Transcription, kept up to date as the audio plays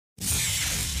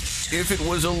if it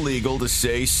was illegal to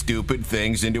say stupid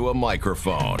things into a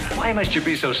microphone. Why must you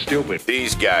be so stupid?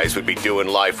 These guys would be doing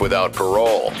life without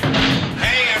parole.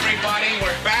 Hey, everybody,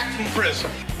 we're back from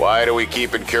prison. Why do we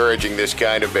keep encouraging this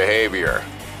kind of behavior?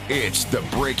 It's the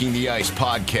Breaking the Ice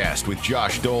podcast with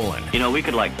Josh Dolan. You know, we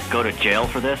could, go to jail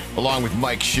for this. Along with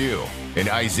Mike Shue and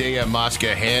Isaiah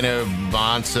Moskahana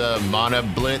Mana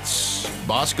Blitz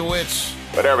Boskowitz,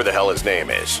 whatever the hell his name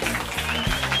is.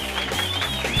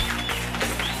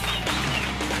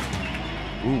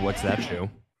 Ooh, what's that show?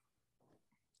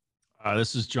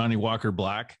 This is Johnny Walker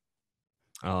Black.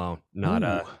 Oh,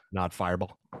 not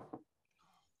Fireball.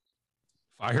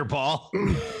 Fireball.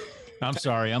 I'm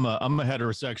sorry. I'm a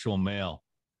heterosexual male.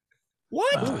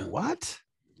 What? What?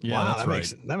 Yeah, wow, that's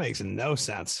right. That makes no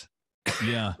sense.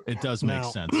 Yeah, it does make No.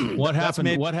 sense. What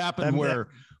happened? What happened? that-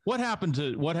 What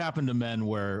happened to men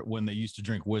when they used to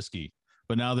drink whiskey,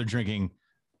 but now they're drinking?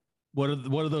 What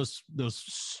are those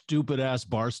stupid ass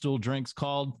barstool drinks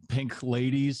called? Pink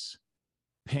ladies,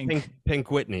 Pink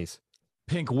Whitney's.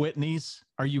 Pink Whitneys.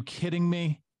 Are you kidding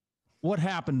me? What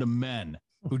happened to men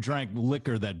who drank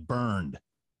liquor that burned?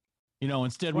 You know,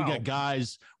 instead we got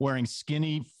guys wearing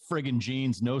skinny friggin'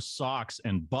 jeans, no socks,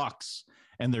 and bucks,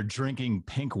 and they're drinking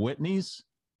Pink Whitneys.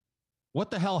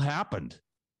 What the hell happened?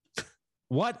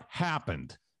 What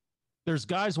happened? There's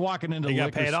guys walking into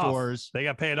liquor stores. They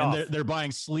got paid and off. they're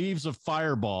buying sleeves of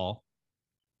Fireball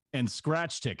and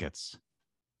scratch tickets.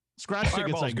 Scratch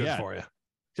tickets, I good get. for you.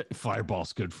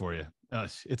 Fireball's good for you.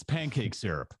 It's pancake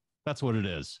syrup. That's what it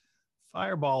is.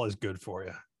 Fireball is good for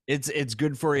you. It's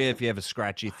good for you if you have a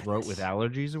scratchy throat with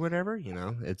allergies or whatever. You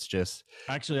know, it's just.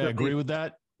 Actually, I agree with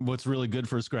that. What's really good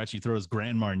for a scratchy throat is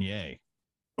Grand Marnier.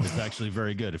 It's actually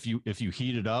very good. If you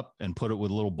heat it up and put it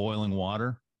with a little boiling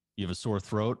water, you have a sore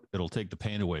throat, it'll take the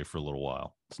pain away for a little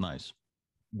while. It's nice.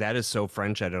 That is so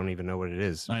French. I don't even know what it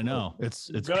is. I know. It's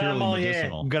Grand purely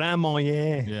medicinal. Grand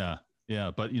Marnier.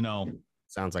 Yeah. But you know,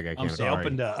 Sounds like I I'm can't. They sorry.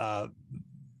 opened a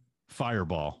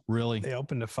Fireball. Really? they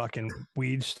opened a fucking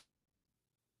weed.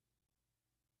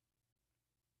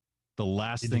 The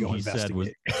last Need to thing go he said was,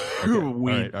 investigate. all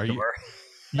right, are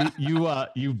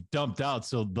you dumped out.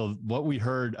 So what we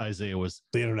heard, Isaiah, was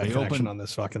The internet They connection opened- on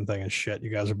this fucking thing is shit. You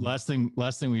guys are last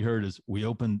thing we heard is they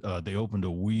opened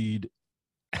a weed,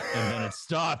 and then it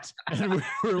stopped, and we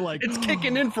were like, It's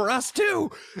kicking in for us too.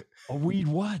 a weed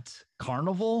what?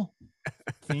 Carnival?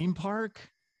 Theme park?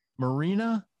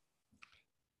 Marina?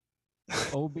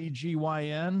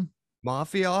 OBGYN?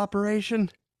 Mafia operation.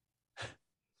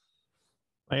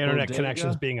 my internet Bodega?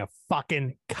 connection's being a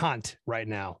fucking cunt right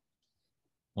now.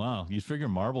 Wow, you'd figure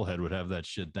Marblehead would have that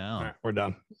shit down. All right, we're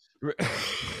done.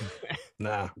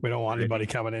 Nah, we don't want anybody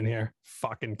coming in here.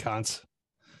 Fucking cunts.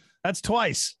 That's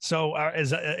twice. So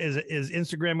is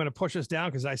Instagram going to push us down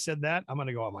because I said that? I'm going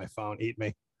to go on my phone. Eat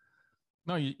me.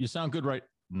 No, you sound good right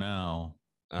now.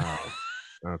 Oh,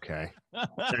 okay.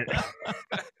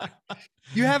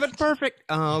 You have it perfect.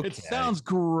 Okay. It sounds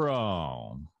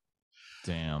grown.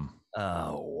 Damn.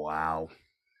 Oh wow.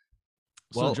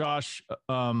 So Well- Josh,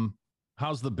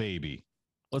 how's the baby?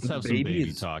 Let's The have some baby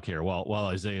baby's- talk here while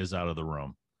Isaiah's out of the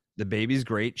room. The baby's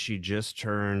great. She just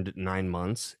turned 9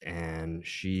 months, and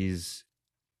she's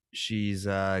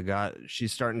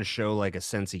starting to show like a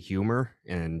sense of humor,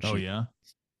 and Oh she's yeah.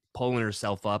 pulling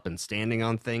herself up and standing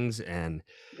on things, and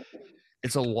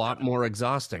it's a lot more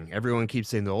exhausting. Everyone keeps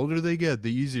saying the older they get,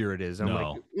 the easier it is. I'm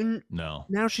No. like, No.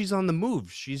 now she's on the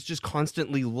move. She's just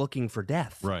constantly looking for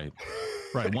death. Right.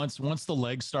 Right. Once the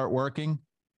legs start working,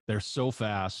 they're so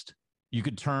fast. You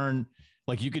could turn,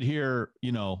 like you could hear,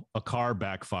 a car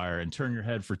backfire and turn your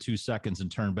head for 2 seconds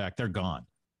and turn back. They're gone.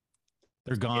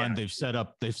 They're gone. Yeah.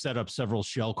 They've set up several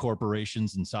shell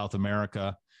corporations in South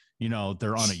America.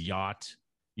 They're on a yacht,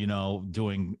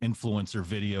 doing influencer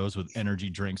videos with energy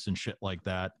drinks and shit like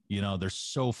that. They're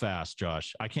so fast,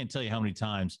 Josh. I can't tell you how many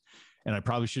times, and I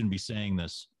probably shouldn't be saying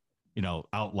this,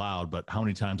 out loud, but how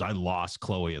many times I lost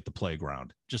Chloe at the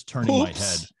playground, just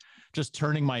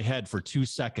turning my head for 2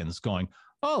 seconds going,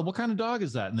 oh, what kind of dog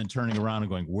is that? And then turning around and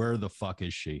going, where the fuck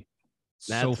is she?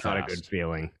 That's so not fast. a good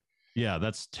feeling. Yeah,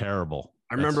 that's terrible.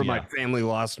 I remember my That's- family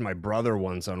lost my brother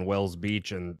once on Wells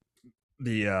Beach, and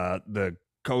the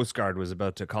Coast Guard was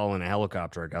about to call in a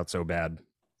helicopter. It got so bad.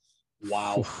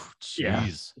 Wow. Oof,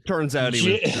 jeez. Turns out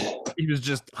he was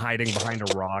just hiding behind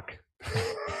a rock.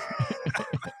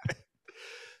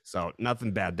 So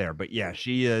nothing bad there. But yeah,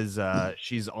 she is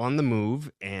she's on the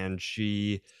move, and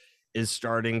she is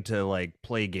starting to like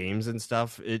play games and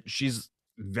stuff. She's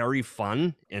very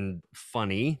fun and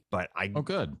funny, but Oh,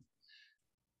 good.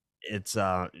 it's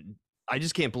I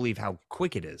just can't believe how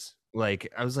quick it is. Like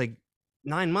I was like,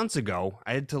 9 months ago,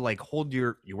 I had to like hold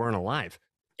you weren't alive.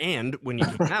 And when you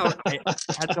came out, I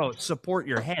had to support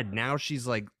your head. Now she's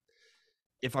like,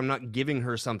 if I'm not giving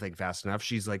her something fast enough,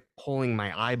 she's like pulling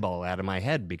my eyeball out of my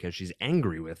head because she's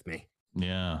angry with me.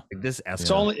 Yeah. Like this it's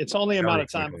only a matter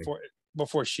of time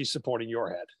before she's supporting your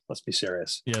head. Let's be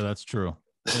serious. Yeah, that's true.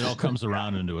 It all comes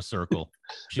around into a circle.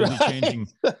 She'll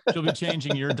be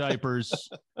changing your diapers.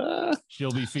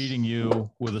 She'll be feeding you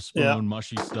with a spoon,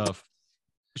 mushy stuff.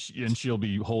 And she'll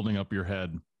be holding up your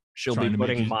head. She'll be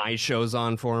putting my shows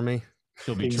on for me.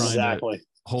 She'll be trying to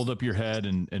hold up your head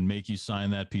and make you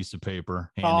sign that piece of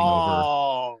paper, handing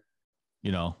over,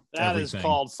 that everything. is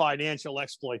called financial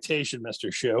exploitation,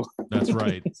 Mr. Shoe. That's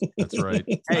right. That's right.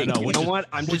 Hey, you know what?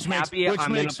 I'm just happy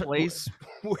I'm in a place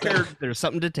where there's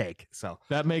something to take. So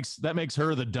that makes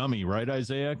her the dummy, right,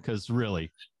 Isaiah? Because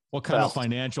really, what kind of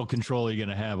financial control are you going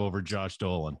to have over Josh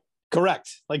Dolan?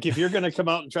 Correct. Like if you're going to come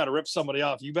out and try to rip somebody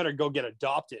off, you better go get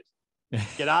adopted.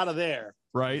 Get out of there.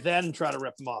 Right. Then try to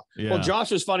rip them off. Yeah. Well,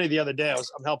 Josh was funny the other day.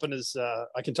 I'm helping his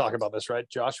I can talk about this, right?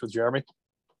 Josh with Jeremy.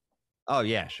 Oh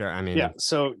yeah, sure. I mean, yeah.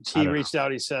 So he reached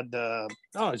out. He said,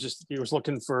 he was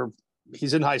looking for,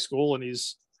 he's in high school and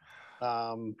he's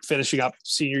finishing up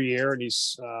senior year and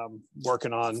he's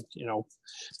working on,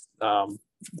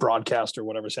 broadcast or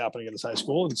whatever's happening in his high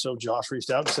school. And so Josh reached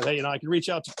out and said, hey, I can reach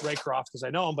out to Ray Croft because I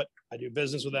know him, but I do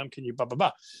business with them. Can you blah, blah,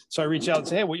 blah. So I reached out and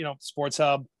say, hey, Sports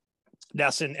Hub,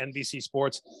 NESN, NBC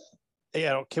Sports,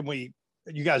 can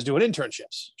you guys do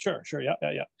internships? Sure.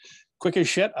 Yeah. Quick as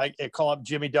shit. I call up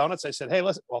Jimmy Donuts. I said, hey,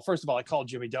 listen, well, first of all, I called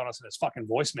Jimmy Donuts and his fucking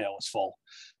voicemail was full.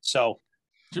 So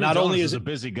Jimmy not Donuts only is a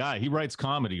busy guy, he writes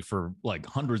comedy for like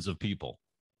hundreds of people.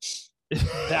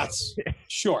 That's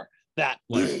sure. That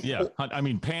I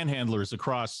mean, panhandlers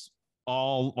across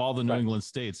all the New England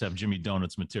states have Jimmy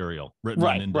Donuts material written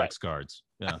on index cards.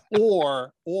 Yeah.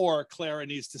 Or Clara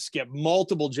needs to skip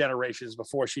multiple generations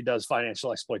before she does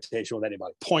financial exploitation with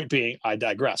anybody. Point being, I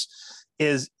digress.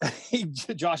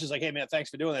 Josh is like, hey man, thanks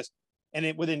for doing this.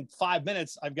 And within 5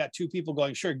 minutes, I've got two people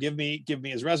going, sure, give me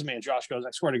his resume. And Josh goes,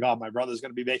 I swear to God, my brother's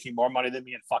going to be making more money than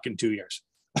me in fucking 2 years.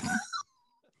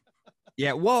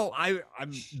 Yeah, well, I'm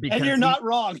because and you're not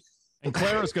wrong. And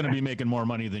Clara's going to be making more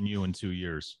money than you in 2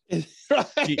 years. Right.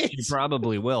 She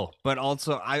probably will. But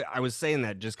also, I was saying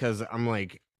that just because I'm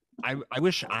like, I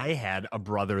wish I had a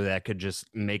brother that could just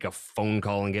make a phone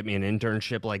call and get me an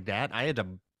internship like that. I had to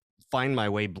find my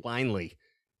way blindly.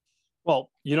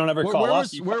 Well, you don't ever call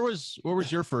us. Where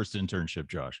was your first internship,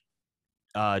 Josh?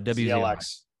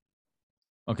 WZLX.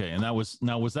 Okay, and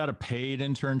was that a paid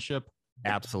internship?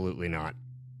 Absolutely not.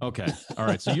 Okay. All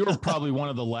right. So you were probably one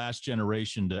of the last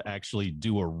generation to actually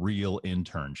do a real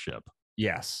internship.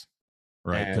 Yes.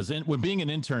 Right. Because when being an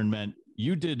intern meant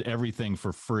you did everything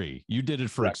for free. You did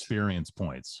it for experience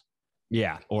points.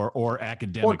 Yeah. Or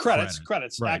academic or credits. Right.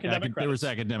 Academic credits. There was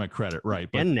academic credit. Right.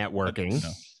 But, and networking.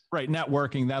 Right.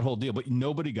 Networking, that whole deal. But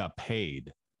nobody got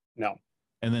paid. No.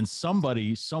 And then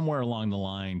somebody somewhere along the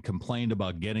line complained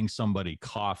about getting somebody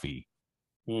coffee.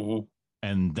 Mm-hmm.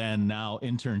 And then now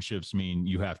internships mean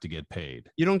you have to get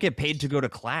paid. You don't get paid to go to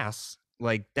class.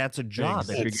 Like that's a job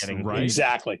that you're getting. Right.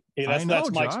 Exactly. That's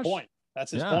Mike's point.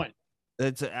 That's his point.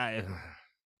 I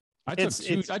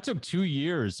took 2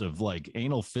 years of like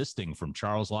anal fisting from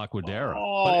Charles Laquadera.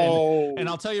 Oh. And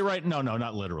I'll tell you right. No,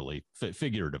 not literally.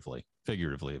 Figuratively,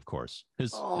 of course.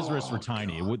 His wrists were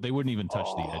tiny. They wouldn't even touch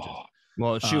the edges.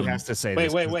 Well, Shu has to say.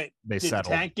 Wait. They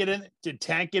settled. Did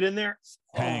Tank get in there?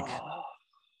 Tank.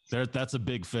 That's a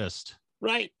big fist.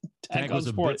 Right. Tank was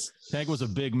a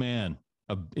big man.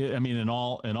 In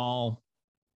all,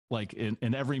 like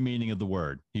in every meaning of the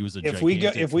word, he was a. If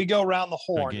we go around the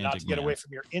horn, not to get away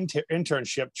from your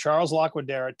internship, Charles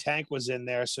Laquadera, Tank was in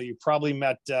there, so you probably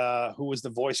met who was the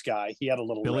voice guy. He had a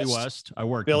little Billy wrist. West. I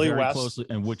worked very closely,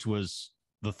 and which was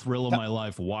the thrill of my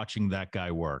life watching that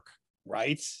guy work.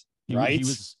 Right. He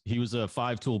was a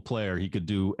 5-tool player. He could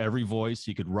do every voice.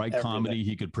 He could write comedy.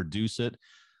 He could produce it.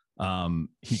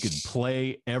 He could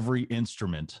play every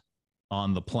instrument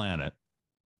on the planet,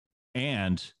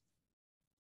 and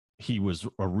he was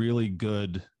a really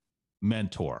good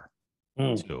mentor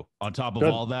too. On top of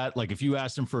all that, like if you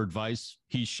asked him for advice,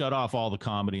 he shut off all the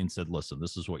comedy and said, listen,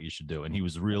 this is what you should do. And he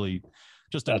was really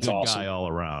just a good guy all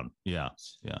around. Yeah.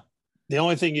 The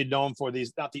only thing you'd know him for,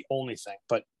 not the only thing,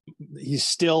 but he's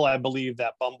still, I believe,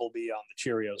 that Bumblebee on the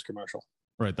Cheerios commercial.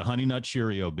 Right, the Honey Nut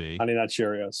Cheerio bee. Honey Nut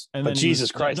Cheerios. And but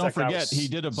Jesus Christ, don't forget, he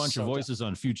did a bunch of voices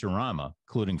on Futurama,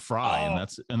 including Fry,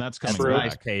 and that's coming back.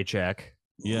 Nice paycheck.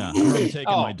 Yeah, I remember taking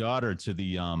my daughter to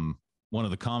the one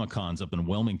of the Comic-Cons up in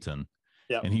Wilmington,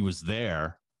 and he was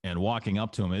there, and walking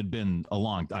up to him, it had been a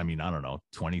long, I don't know,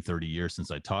 20, 30 years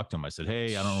since I talked to him. I said,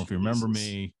 hey, I don't know if you remember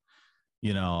me.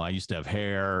 I used to have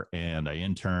hair and I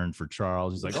interned for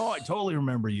Charles. He's like, oh, I totally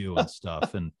remember you and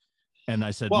stuff. And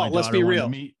I said, well, let's be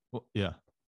real. Yeah.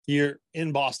 You're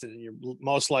in Boston and you're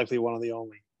most likely one of the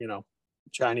only,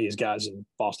 Chinese guys in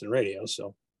Boston radio.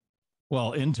 So,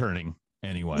 well, interning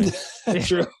anyway.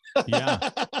 True. Yeah,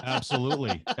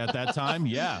 absolutely. At that time,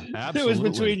 yeah, absolutely. It was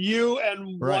between you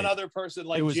and one other person,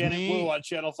 like Janet Wu on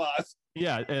Channel 5.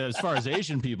 Yeah, as far as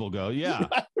Asian people go, yeah.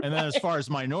 And then as far as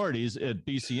minorities at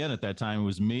BCN at that time, it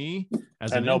was me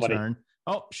as an intern.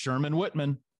 Oh, Sherman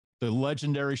Whitman, the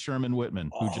legendary Sherman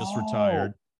Whitman, who just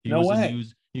retired.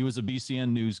 He was a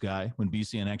BCN news guy when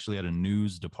BCN actually had a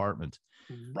news department.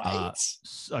 Right.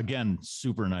 Again,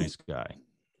 super nice guy.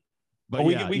 But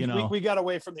we got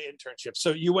away from the internship.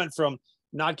 So you went from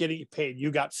not getting paid,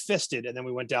 you got fisted, and then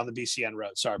we went down the BCN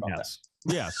road. Sorry about that.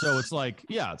 Yeah. So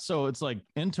it's like,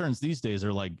 interns these days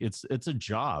are like, it's a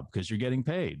job because you're getting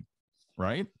paid,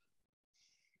 right?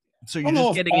 So you're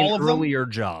just getting an earlier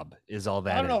job is all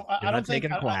that. I don't know. You're not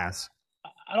taking a class.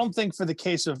 I don't think for the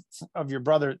case of your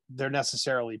brother, they're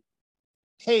necessarily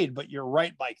paid, but you're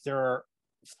right, Mike. There are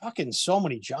fucking so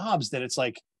many jobs that it's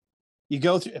like you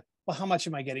go through. Well, how much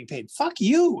am I getting paid? Fuck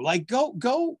you. Like,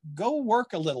 go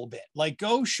work a little bit. Like,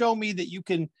 go show me that you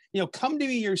can, come to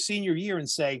me your senior year and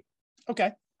say,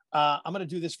 okay, I'm going to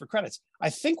do this for credits. I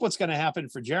think what's going to happen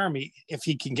for Jeremy, if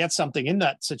he can get something in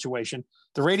that situation,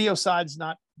 the radio side's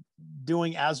not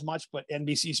doing as much, but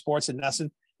NBC Sports and NESN,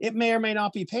 it may or may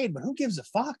not be paid, but who gives a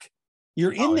fuck?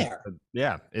 You're in there.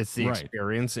 Yeah, it's the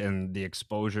experience and the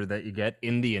exposure that you get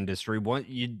in the industry.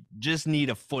 You just need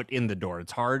a foot in the door.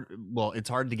 It's hard. Well, it's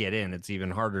hard to get in. It's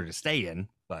even harder to stay in.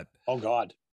 But oh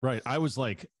god, right. I was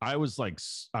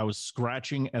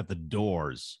scratching at the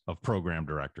doors of program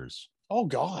directors. Oh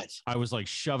god, I was like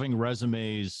shoving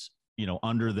resumes,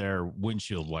 under their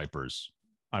windshield wipers.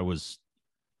 I was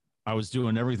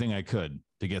doing everything I could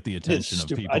to get the attention of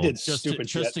people. I did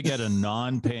just to get a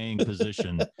non-paying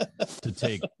position to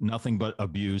take nothing but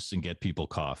abuse and get people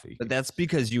coffee. But that's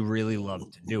because you really love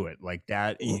to do it like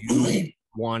that. You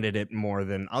wanted it more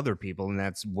than other people, and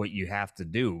that's what you have to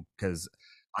do. Because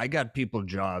I got people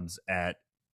jobs at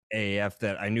AAF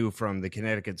that I knew from the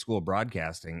Connecticut School of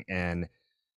Broadcasting, and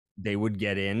they would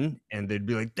get in and they'd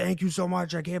be like, thank you so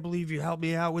much. I can't believe you helped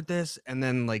me out with this. And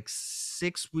then like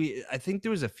 6 weeks, I think there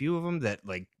was a few of them that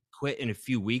like quit in a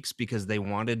few weeks because they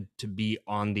wanted to be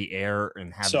on the air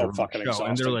and have so fucking show. Exhausting.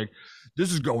 And they're like,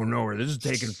 this is going nowhere. This is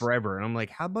taking forever. And I'm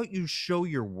like, how about you show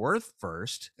your worth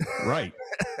first? Right.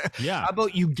 Yeah. How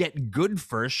about you get good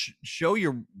first, show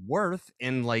your worth,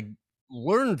 and like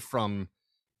learn from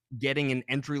getting an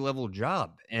entry-level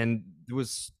job. And there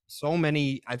was so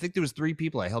many, I think there was 3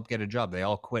 people I helped get a job. They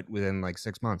all quit within like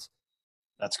 6 months.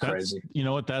 That's crazy. You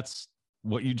know what? That's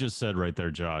what you just said right there,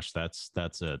 Josh. That's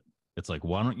it. It's like,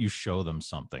 why don't you show them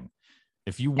something?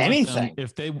 If you want anything,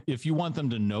 if you want them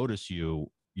to notice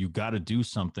you, you got to do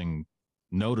something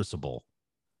noticeable.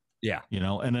 Yeah.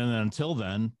 And then until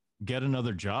then, get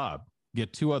another job,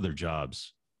 get 2 other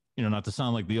jobs, not to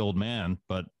sound like the old man,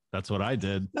 but that's what I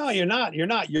did. No, you're not.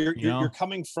 You're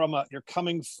coming from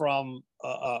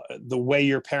the way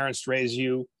your parents raised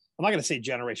you. I'm not going to say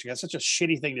generation. That's such a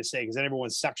shitty thing to say because then everyone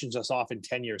sections us off in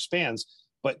 10-year spans.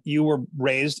 But you were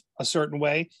raised a certain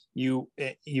way. You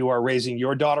are raising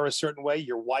your daughter a certain way.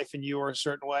 Your wife and you are a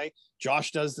certain way.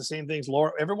 Josh does the same things.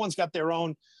 Laura, everyone's got their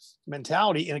own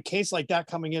mentality. In a case like that,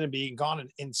 coming in and being gone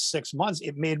in 6 months,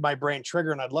 it made my brain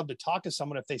trigger. And I'd love to talk to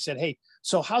someone if they said, hey,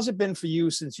 so how's it been for you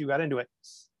since you got into it?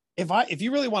 If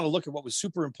you really want to look at what was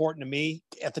super important to me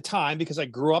at the time, because I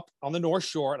grew up on the North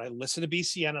Shore and I listened to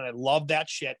BCN and I loved that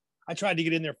shit. I tried to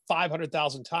get in there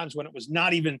 500,000 times when it was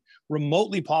not even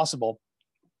remotely possible.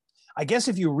 I guess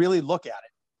if you really look at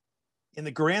it, in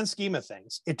the grand scheme of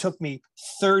things, it took me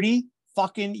 30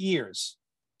 fucking years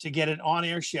to get an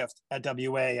on-air shift at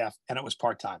WAAF, and it was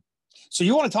part-time. So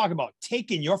you want to talk about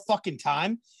taking your fucking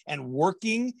time and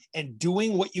working and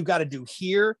doing what you got to do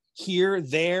here,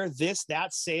 there, this,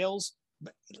 that, sales.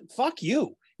 Fuck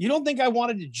you. You don't think I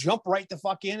wanted to jump right the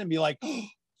fuck in and be like, oh,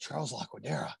 Charles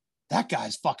Laquadera, that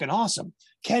guy's fucking awesome.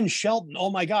 Ken Shelton, oh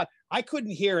my God. I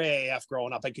couldn't hear AAF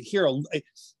growing up. I could hear a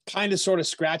kind of sort of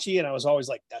scratchy, and I was always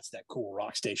like, that's that cool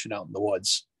rock station out in the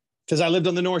woods. Because I lived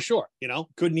on the North Shore,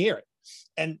 couldn't hear it.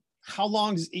 And how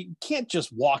long you can't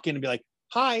just walk in and be like,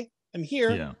 hi, I'm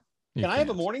here. Yeah, Can I have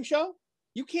a morning show?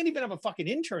 You can't even have a fucking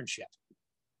internship.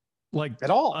 Like at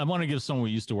all. I want to give someone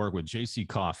we used to work with, JC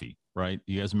Coffee, right?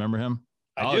 You guys remember him?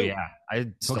 I do. Yeah.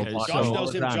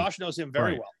 Josh knows him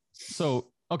very well.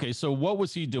 So what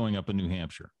was he doing up in New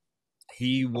Hampshire?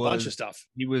 he was a bunch of stuff.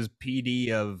 He was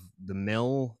PD of the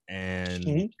Mill and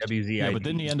WZID. Yeah, but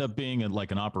didn't he end up being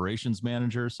like an operations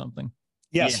manager or something?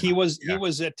 Yes, he was. He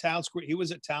was at Town Square. He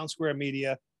was at Town Square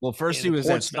Media. Well, first he was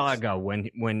at Saga when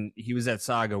he was at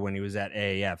Saga when he was at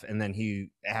AAF, and then he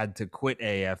had to quit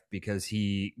AAF because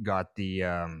he got the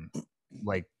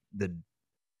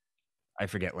I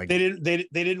forget, like they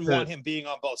didn't want him being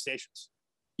on both stations.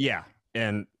 Yeah,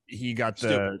 and he got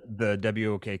the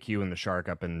WOKQ and the Shark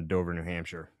up in Dover, New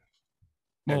Hampshire.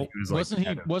 Well,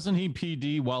 wasn't he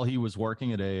PD while he was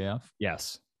working at AAF?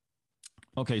 Yes.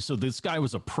 Okay, so this guy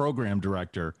was a program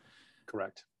director,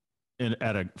 correct,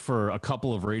 for a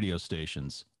couple of radio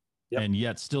stations, yep. And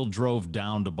yet still drove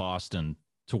down to Boston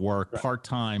to work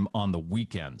part-time on the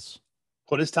weekends.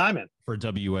 Put his time in for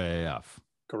WAAF.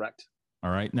 Correct.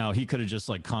 All right. Now he could have just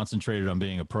like concentrated on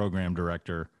being a program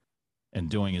director and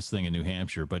doing his thing in New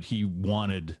Hampshire, but he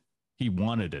wanted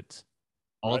it.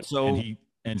 Also,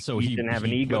 so he didn't have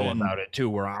an ego about it too,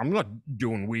 where I'm not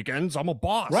doing weekends, I'm a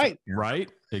boss. Right.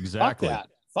 Exactly.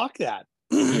 Fuck that.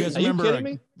 Do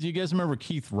you guys remember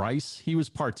Keith Rice? He was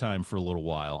part-time for a little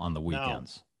while on the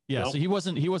weekends. No. Yeah. No. So he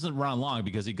wasn't around long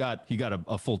because he got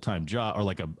a full-time job or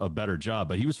like a better job,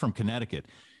 but he was from Connecticut.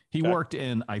 He worked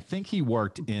in, I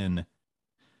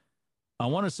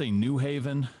want to say New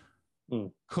Haven,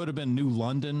 could have been New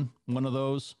London, one of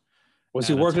those. Was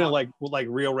he working at like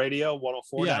Real Radio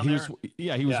 104?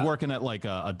 Yeah, he was working at like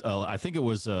I think it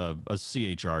was a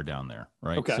CHR down there,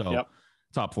 right? Okay. So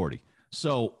top 40.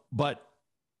 So, but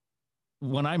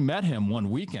when I met him one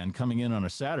weekend coming in on a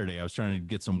Saturday, I was trying to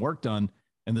get some work done,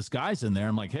 and this guy's in there.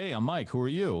 I'm like, "Hey, I'm Mike. Who are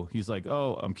you?" He's like,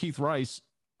 "Oh, I'm Keith Rice.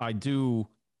 I do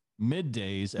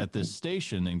middays at this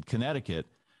station in Connecticut,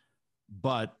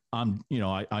 but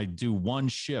I do one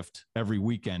shift every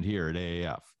weekend here at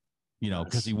AAF."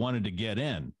 Because he wanted to get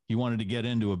in. He wanted to get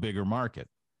into a bigger market.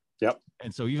 Yep.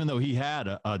 And so even though he had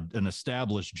an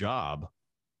established job,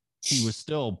 he was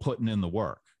still putting in the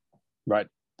work. Right.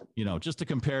 Just to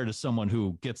compare to someone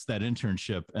who gets that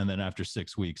internship and then after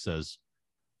 6 weeks says,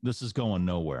 this is going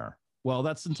nowhere. Well,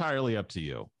 that's entirely up to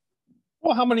you.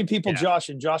 Well, how many people, Josh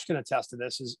can attest to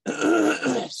this, is,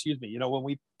 excuse me, when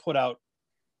we put out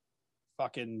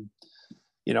fucking,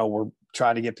 we're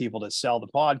trying to get people to sell the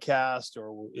podcast,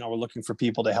 or we're looking for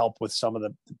people to help with some of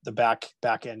the back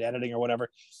end editing or whatever.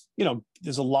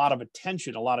 There's a lot of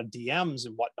attention, a lot of DMs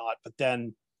and whatnot, but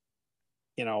then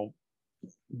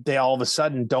they all of a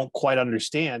sudden don't quite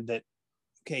understand that,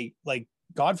 okay, like,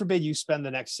 God forbid you spend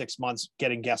the next 6 months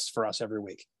getting guests for us every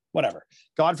week, whatever.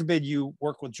 God forbid you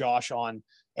work with Josh on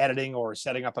editing or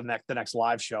setting up the next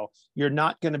live show. You're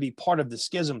not going to be part of the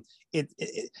schism.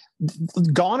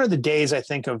 Gone are the days, I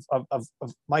think, of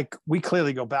Mike. We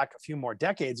clearly go back a few more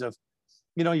decades of,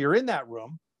 you're in that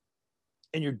room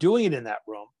and you're doing it in that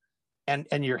room,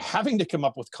 and you're having to come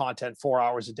up with content 4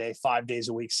 hours a day, 5 days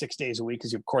a week, 6 days a week,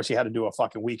 because of course you had to do a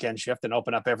fucking weekend shift and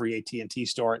open up every AT&T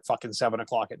store at fucking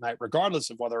 7:00 at night, regardless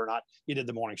of whether or not you did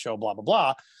the morning show, blah, blah,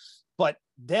 blah. But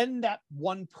then that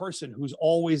one person who's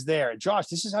always there, Josh,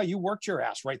 this is how you worked your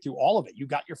ass right through all of it. You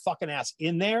got your fucking ass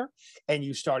in there and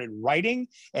you started writing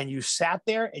and you sat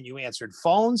there and you answered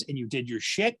phones and you did your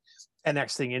shit. And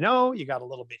next thing you know, you got a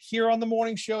little bit here on the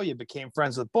morning show. You became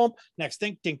friends with Boom. Next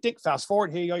thing, dink, dink, fast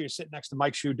forward. Here you go. You're sitting next to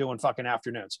Mike Shue doing fucking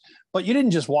afternoons. But you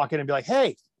didn't just walk in and be like,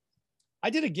 hey,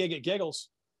 I did a gig at Giggles.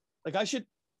 Like,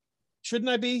 shouldn't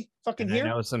I be fucking here? I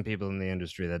know some people in the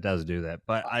industry that does do that,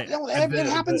 but it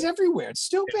happens everywhere. It's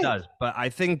stupid. It does, but I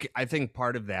think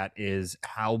part of that is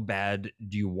how bad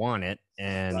do you want it?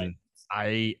 And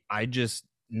I just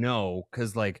know,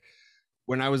 because like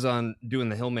when I was doing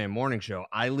the Hillman Morning Show,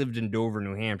 I lived in Dover,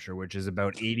 New Hampshire, which is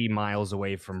about 80 miles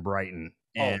away from Brighton.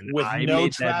 And with no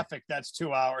traffic, that's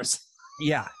 2 hours.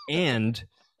 Yeah, and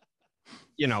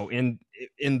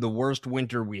in the worst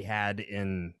winter we had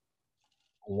in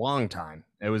a long time,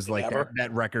 it was like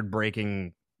that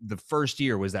record-breaking. The first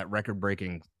year was that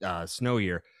record-breaking snow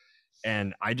year,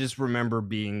 and I just remember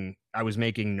I was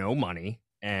making no money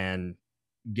and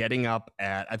getting up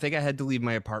I think I had to leave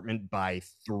my apartment by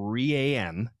 3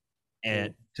 a.m.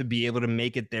 and to be able to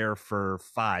make it there for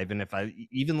 5. And if I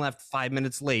even left 5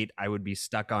 minutes late, I would be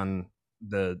stuck on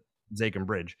the Zakin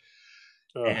Bridge.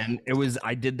 And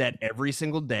I did that every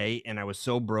single day. And I was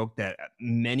so broke that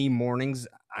many mornings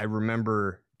I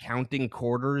remember counting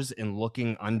quarters and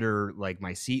looking under like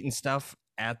my seat and stuff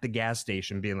at the gas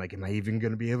station, being like, am I even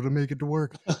going to be able to make it to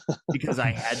work? Because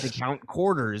I had to count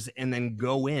quarters and then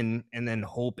go in and then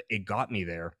hope it got me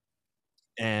there.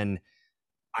 And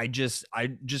I just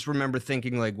remember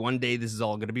thinking, like, one day this is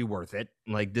all going to be worth it.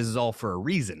 Like, this is all for a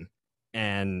reason.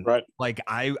 And Right. like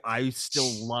I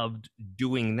still loved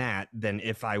doing that than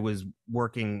if I was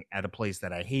working at a place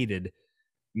that I hated,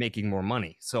 making more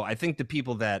money. So I think the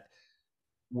people that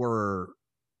were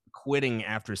quitting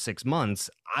after 6 months,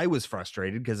 I was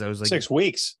frustrated because I was like 6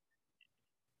 weeks.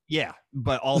 Yeah,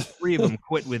 but all 3 of them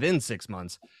quit within 6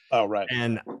 months. Oh, right.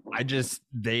 And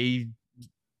they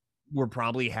were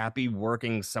probably happy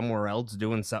working somewhere else,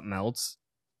 doing something else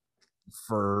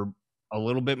for a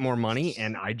little bit more money,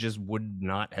 and I just would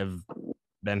not have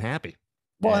been happy.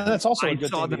 Well, and that's also a I good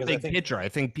saw thing the big picture. I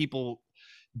think people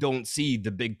don't see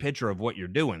the big picture of what you're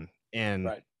doing, and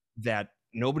that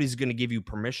nobody's going to give you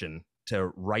permission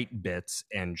to write bits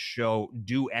and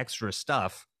do extra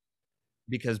stuff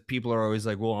because people are always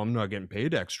like, well, I'm not getting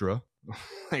paid extra.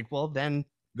 Like, well, then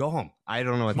go home. I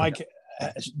don't know what Mike,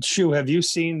 Shu, have you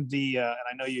seen and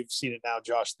I know you've seen it now,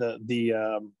 Josh, the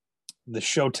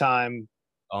Showtime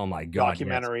oh my God,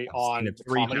 documentary yes. on the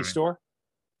Comedy Store?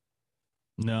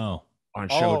 No. On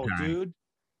Showtime. Oh,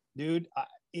 dude,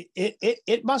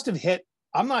 it must have hit.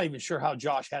 I'm not even sure how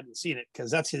Josh hadn't seen it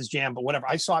because that's his jam, but whatever.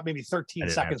 I saw it maybe 13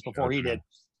 seconds before he did.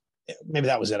 Maybe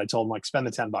that was it. I told him, like, spend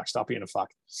the $10, stop being a fuck.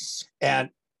 And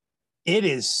it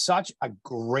is such a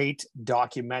great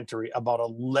documentary about a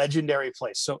legendary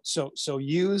place. So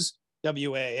use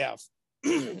WAAF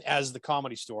as the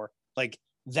Comedy Store, like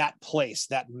that place,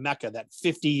 that Mecca, that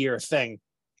 50-year thing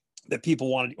that people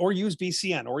wanted, or use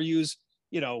BCN, or use,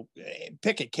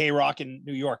 pick it, K-Rock in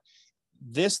New York.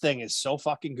 This thing is so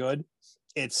fucking good.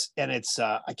 I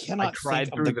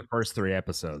cried through the first 3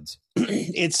 episodes.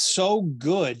 It's so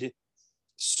good.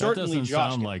 Certainly, that doesn't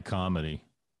Josh, sound like comedy.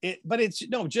 But it's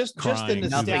just the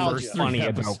nostalgia. Funny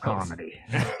about comedy.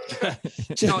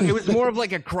 No, it was more of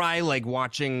like a cry, like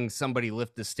watching somebody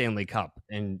lift the Stanley Cup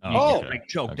and like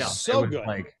choked up. So good.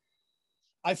 Like,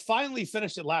 I finally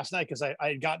finished it last night because I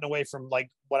had gotten away from like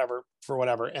whatever,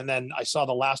 and then I saw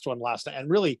the last one last night, and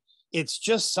really, it's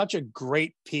just such a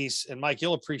great piece. And Mike,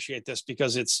 you'll appreciate this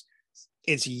because it's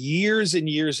years and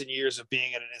years and years of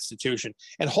being at an institution,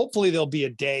 and hopefully there'll be a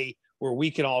day where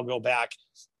we can all go back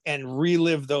and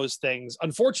relive those things.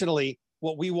 Unfortunately,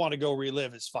 what we want to go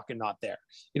relive is fucking not there.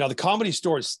 The Comedy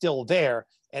Store is still there,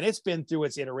 and it's been through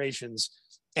its iterations.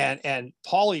 And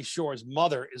Pauly Shore's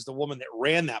mother is the woman that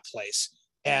ran that place.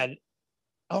 And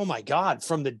oh my God,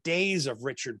 from the days of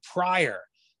Richard Pryor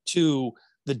to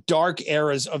the dark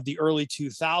eras of the early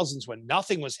 2000s when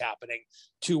nothing was happening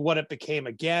to what it became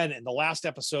again. And the last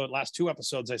 2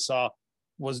 episodes I saw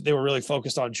they were really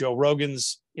focused on Joe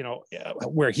Rogan's,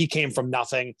 where he came from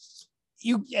nothing.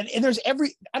 And there's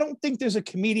I don't think there's a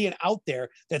comedian out there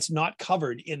that's not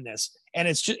covered in this. And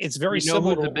it's very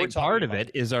similar. The big part of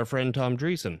it is our friend Tom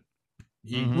Dreesen.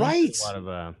 Right. A lot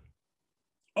of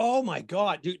oh my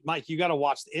God, dude, Mike, you got to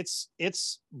watch.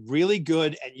 It's really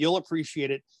good, and you'll appreciate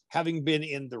it having been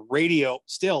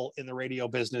still in the radio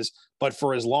business, but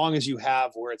for as long as you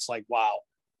have, where it's like, wow,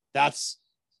 that's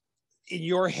in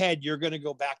your head. You're going to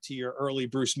go back to your early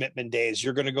Bruce Mittman days.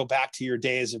 You're going to go back to your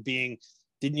days of being,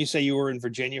 didn't you say you were in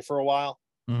Virginia for a while?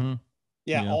 Mm-hmm.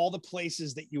 Yeah. All the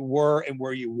places that you were and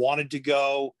where you wanted to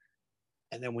go.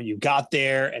 And then when you got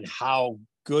there and how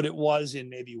good it was in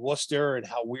maybe Worcester and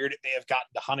how weird it may have gotten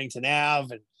to Huntington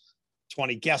Ave and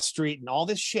 20 Guest Street and all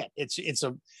this shit.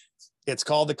 It's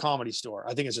called the Comedy Store.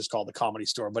 I think it's just called the Comedy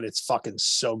Store, but it's fucking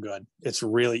so good. It's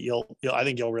really, I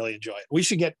think you'll really enjoy it. We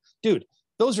should dude,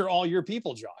 those are all your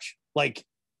people, Josh. Like,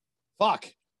 fuck,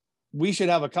 we should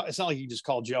have it's not like you just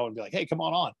call Joe and be like, hey, come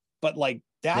on. But like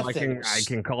that thing. I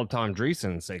can call Tom Dreesen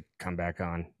and say, come back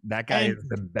on. That guy is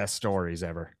the best stories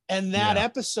ever. And that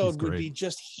episode would be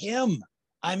just him.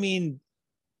 I mean,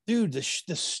 dude, the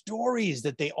stories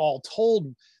that they all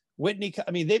told. Whitney,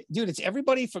 I mean, it's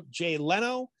everybody from Jay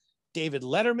Leno, David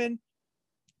Letterman,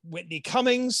 Whitney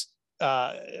Cummings.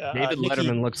 David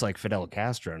Letterman looks like Fidel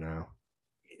Castro now.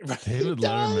 David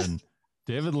Letterman,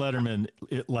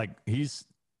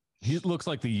 he looks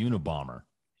like the Unabomber.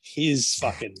 He's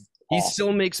fucking He awesome.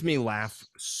 still makes me laugh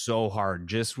so hard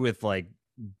just with like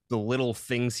the little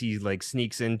things he like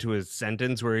sneaks into his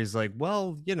sentence where he's like,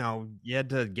 well, you had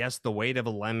to guess the weight of a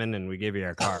lemon and we gave you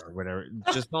a car or whatever.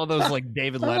 Just all those like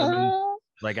David Letterman,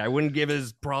 like I wouldn't give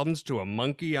his problems to a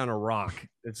monkey on a rock.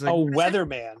 It's like a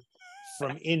weatherman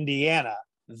from Indiana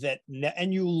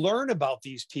and you learn about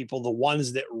these people, the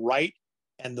ones that write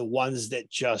and the ones that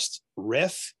just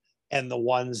riff and the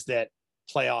ones that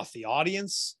play off the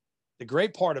audience. The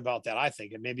great part about that, I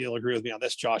think, and maybe you'll agree with me on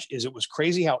this, Josh, is it was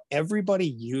crazy how everybody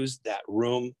used that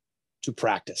room to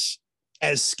practice.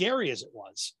 As scary as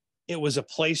it was a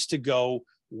place to go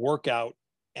work out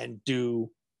and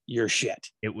do, your shit.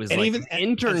 It was And like even-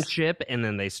 an internship, and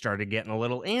then they started getting a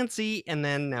little antsy, and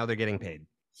then now they're getting paid.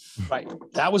 Right.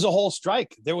 That was a whole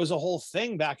strike. There was a whole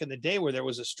thing back in the day where there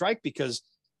was a strike because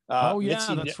that's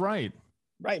Mitzi, right.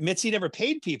 right. Mitzi never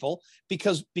paid people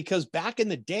because back in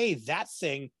the day, that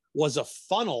thing was a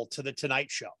funnel to the Tonight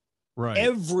Show. Right.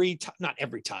 Every time, not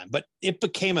every time, but it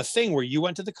became a thing where you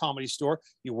went to the Comedy Store,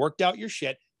 you worked out your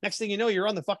shit. Next thing you know, you're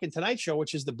on the fucking Tonight Show,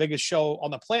 which is the biggest show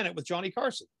on the planet with Johnny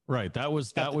Carson. Right. That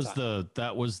was the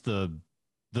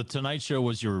Tonight Show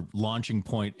was your launching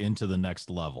point into the next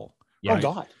level. Yeah. Oh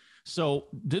God. So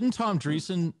didn't Tom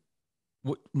Dreesen,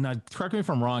 now correct me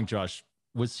if I'm wrong, Josh,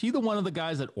 was he the one of the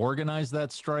guys that organized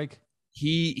that strike?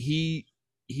 He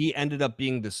ended up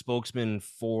being the spokesman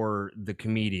for the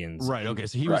comedians. Right. Okay.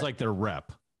 So he was like their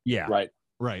rep. Yeah. Right.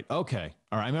 Right. Okay.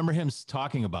 All right. I remember him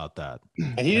talking about that.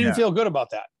 And he didn't feel good about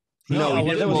that. No,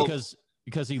 he it didn't. was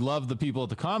because he loved the people at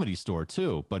the Comedy Store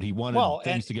too, but he wanted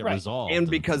things to get resolved. And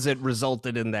because it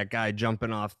resulted in that guy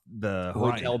jumping off the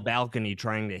hotel balcony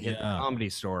trying to hit the Comedy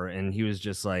Store, and he was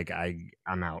just like,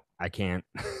 I'm out. I can't.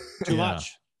 Too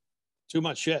much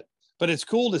shit. But it's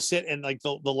cool to sit and like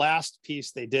the last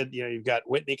piece they did, you know, you've got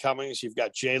Whitney Cummings, you've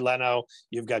got Jay Leno,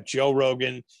 you've got Joe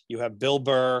Rogan, you have Bill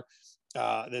Burr.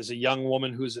 There's a young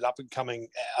woman who's an up and coming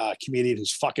comedian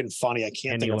who's fucking funny. I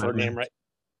can't think of her name right.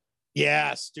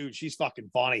 Yes, dude, she's fucking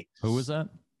funny. Who was that?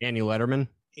 Annie Letterman.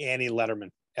 Annie Letterman,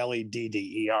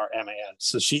 Ledderman.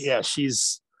 So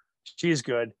she's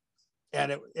good,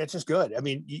 and it's just good. I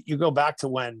mean, you go back to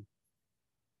when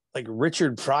like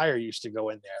Richard Pryor used to go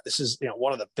in there. This is, you know,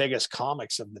 one of the biggest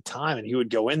comics of the time, and he would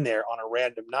go in there on a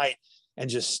random night and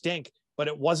just stink. But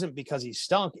it wasn't because he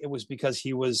stunk; it was because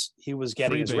he was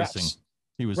getting his reps.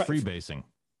 He was freebasing.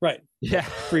 Right. Yeah.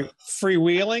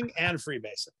 Freewheeling and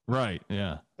freebasing. Right.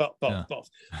 Yeah. Both.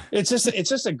 It's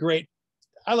just a great.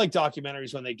 I like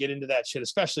documentaries when they get into that shit,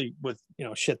 especially with, you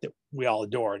know, shit that we all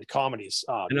adore and comedies.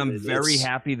 And I'm very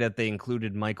happy that they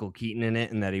included Michael Keaton in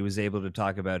it and that he was able to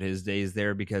talk about his days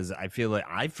there, because I feel like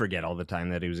I forget all the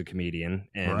time that he was a comedian.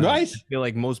 And I feel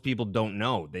like most people don't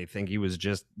know. They think he was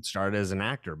just started as an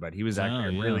actor, but he was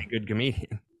actually a really good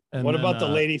comedian. And what about the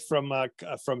lady from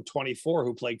 24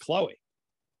 who played Chloe?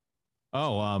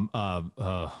 Oh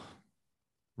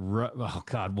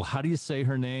God. Well, how do you say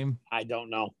her name? I don't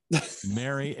know.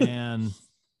 Mary Ann.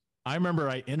 I remember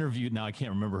I interviewed, now I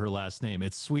can't remember her last name.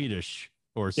 It's Swedish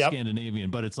or Scandinavian,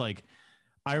 but it's like,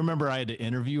 I remember I had to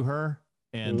interview her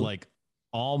and like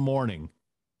all morning.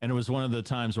 And it was one of the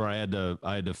times where I had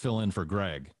to fill in for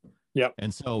Greg. Yep.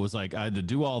 And so it was like, I had to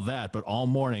do all that, but all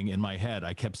morning in my head,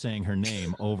 I kept saying her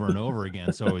name over and over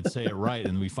again. So I would say it right.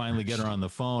 And we finally get her on the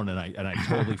phone and I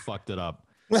totally fucked it up.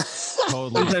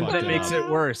 Totally. That makes it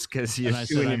worse because and I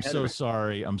said, I'm so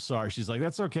sorry. I'm sorry. She's like,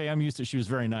 that's okay. I'm used to it. She was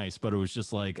very nice, but it was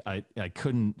just like, I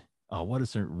couldn't, what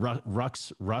is her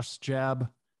Russ jab?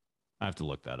 I have to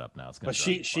look that up now. It's gonna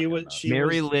she was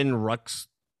Mary Lynn Rux,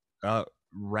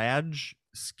 Raj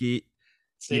Ski.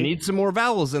 See? You need some more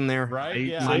vowels in there,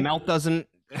 right? My mouth doesn't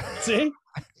see.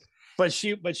 But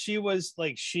she was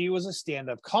like, she was a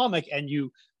stand-up comic, and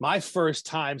my first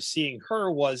time seeing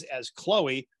her was as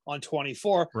Chloe on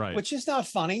 24, right? Which is not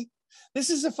funny.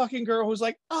 This is a fucking girl who's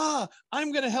like,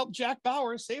 I'm gonna help Jack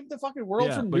Bauer save the fucking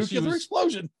world from nuclear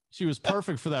explosion. She was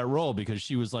perfect for that role because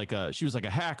she was like a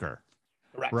hacker,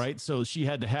 right? So she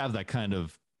had to have that kind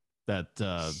of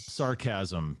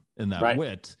sarcasm and that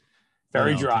wit,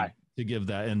 very dry to give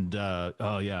that. And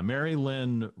Mary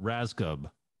Lynn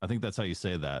Razgub, I think that's how you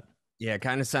say that. Yeah, it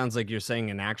kind of sounds like you're saying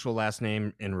an actual last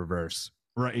name in reverse.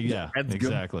 Right. Yeah,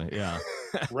 exactly. Yeah.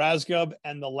 Razgub,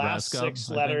 and the last six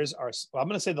letters are, I'm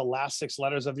going to say the last six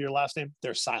letters of your last name,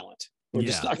 they're silent. We're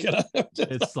just not going to.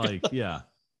 It's like,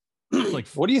 It's like,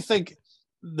 what do you think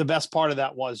the best part of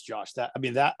that was, Josh? That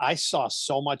I saw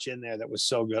so much in there that was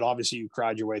so good. Obviously, you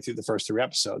cried your way through the first 3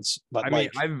 episodes, but I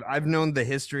mean, I've known the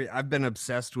history. I've been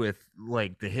obsessed with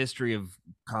like the history of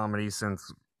comedy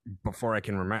since before I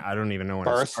can remember. I don't even know when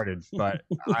it started, but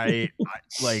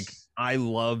I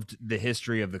loved the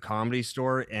history of the Comedy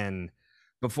Store. And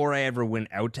before I ever went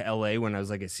out to LA, when I was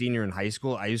like a senior in high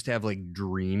school, I used to have like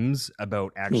dreams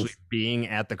about actually being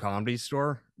at the Comedy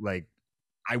Store. Like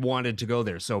I wanted to go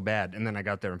there so bad. And then I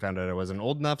got there and found out I wasn't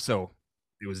old enough. So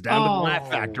it was down to the Laugh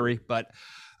Factory. But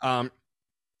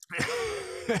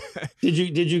did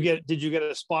you get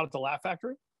a spot at the Laugh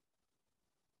Factory?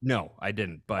 No, I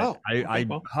didn't. But I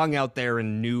hung out there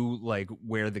and knew like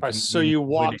where the. So you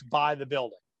walked by the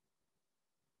building.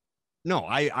 No,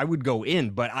 I would go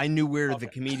in, but I knew where the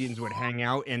comedians would hang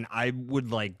out, and I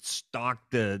would like stalk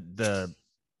the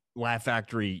Laugh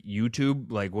Factory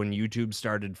YouTube, like when YouTube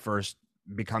started first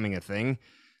becoming a thing.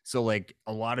 So like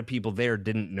a lot of people there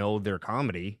didn't know their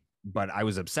comedy, but I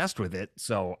was obsessed with it.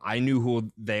 So I knew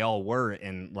who they all were.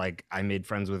 And like I made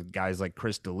friends with guys like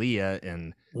Chris D'Elia.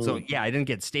 And so, yeah, I didn't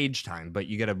get stage time, but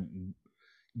you got to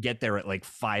get there at like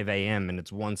 5 a.m. and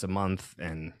it's once a month.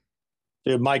 And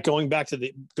dude, Mike, going back to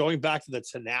the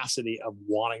tenacity of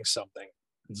wanting something,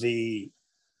 the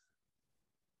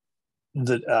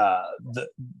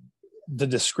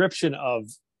description of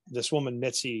this woman,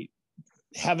 Mitzi,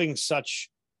 having such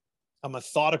a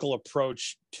methodical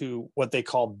approach to what they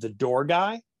called the door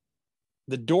guy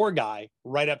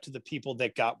right up to the people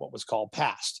that got what was called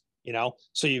passed, you know?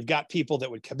 So you've got people that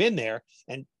would come in there,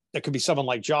 and there could be someone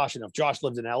like Josh. And if Josh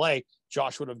lived in LA,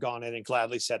 Josh would have gone in and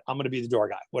gladly said, I'm going to be the door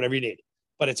guy, whatever you need.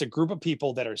 But it's a group of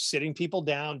people that are sitting people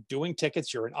down, doing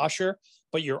tickets. You're an usher,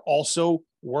 but you're also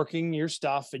working your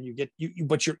stuff, and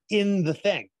but you're in the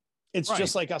thing. It's right.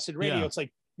 Just like us in radio. Yeah. It's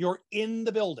like you're in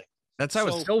the building. That's how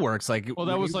it still works. Like, well,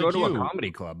 that was like go to a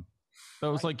comedy club. That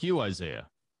was like you, Isaiah,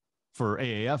 for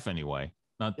AAF anyway.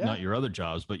 Not your other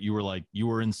jobs, but you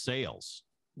were in sales.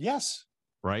 Yes.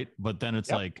 Right. But then it's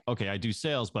like, okay, I do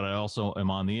sales, but I also am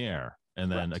on the air,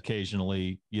 and then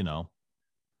occasionally, you know.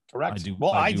 Correct.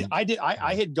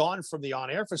 I had gone from the on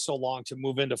air for so long to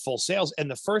move into full sales, and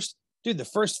the first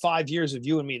 5 years of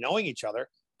you and me knowing each other,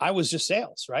 I was just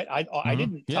sales, right? I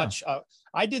didn't touch.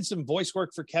 I did some voice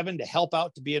work for Kevin to help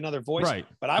out to be another voice, right?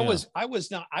 But I was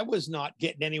not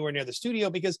getting anywhere near the studio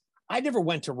because I never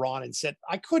went to Ron and said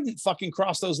I couldn't fucking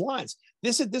cross those lines.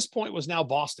 This at this point was now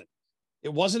Boston.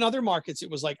 It wasn't other markets. It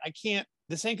was like, I can't.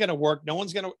 This ain't gonna work. No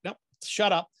one's gonna. No,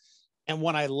 shut up. And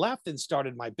when I left and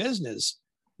started my business,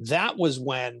 that was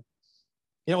when.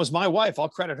 You know, it was my wife. I'll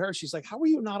credit her. She's like, how are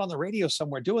you not on the radio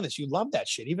somewhere doing this? You love that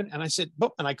shit. And I said, boop.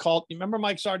 And I called, you remember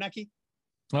Mike Zarnecki?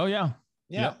 Oh, yeah.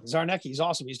 Yeah. Yep. Zarnecki. He's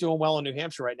awesome. He's doing well in New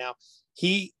Hampshire right now.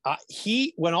 He,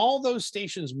 when all those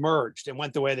stations merged and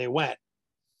went the way they went,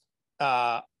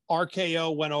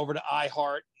 RKO went over to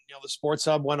iHeart. You know, the Sports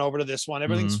Hub went over to this one.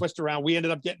 Everything switched around. We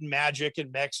ended up getting Magic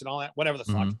and Mix and all that, whatever the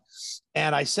fuck.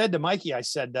 And I said to Mikey, I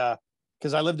said,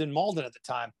 because I lived in Malden at the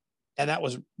time, and that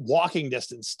was walking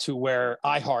distance to where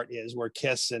iHeart is, where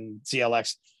KISS and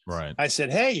ZLX. Right. I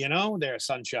said, hey, you know, there's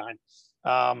Sunshine.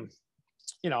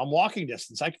 You know, I'm walking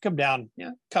distance. I could come down,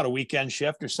 cut a weekend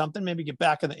shift or something, maybe get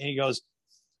back. And he goes,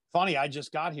 funny, I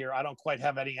just got here. I don't quite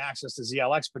have any access to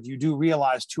ZLX, but you do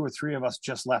realize 2 or 3 of us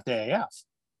just left AAF.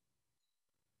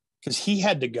 Because he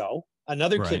had to go.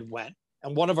 Another kid went.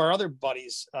 And one of our other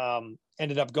buddies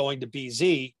ended up going to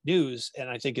BZ News, and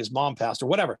I think his mom passed or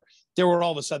whatever. There were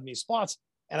all of a sudden these spots,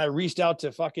 and I reached out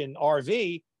to fucking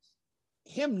RV.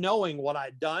 Him knowing what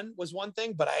I'd done was one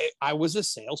thing, but I was a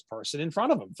salesperson in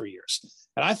front of him for years.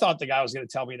 And I thought the guy was going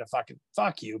to tell me to fucking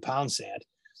fuck you, pound sand.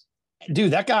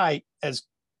 Dude, that guy, as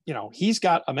you know, he's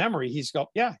got a memory. He's go,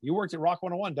 yeah, you worked at Rock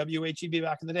 101, WHEB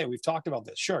back in the day. We've talked about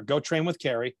this. Sure, go train with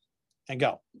Carrie and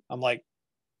go. I'm like,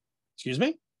 excuse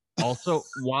me? Also,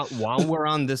 while we're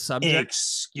on this subject,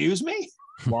 excuse me.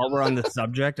 While we're on the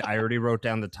subject, I already wrote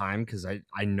down the time because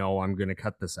I know I'm going to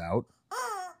cut this out.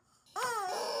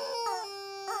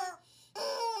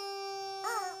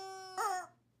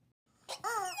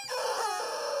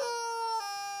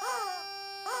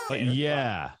 But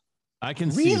yeah, I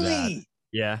can see that.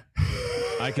 Yeah,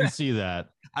 I can see that.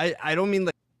 I don't mean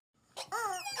like.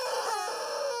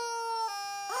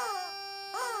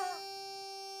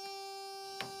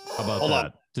 How about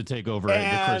that? To take over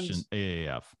the Christian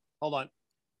AAF. Hold on.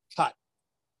 Cut.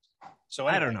 So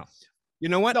anyway. I don't know. You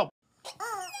know what? No.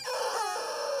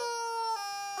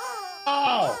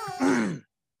 Oh.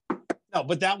 No,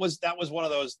 but that was one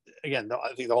of those. Again,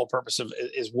 I think the whole purpose of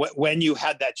is when you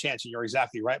had that chance, and you're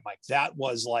exactly right, Mike. That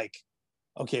was like,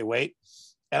 okay, wait.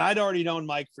 And I'd already known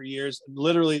Mike for years.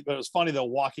 Literally, but it was funny though.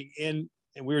 Walking in,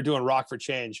 and we were doing Rock for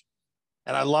Change,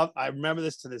 and I remember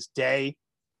this to this day.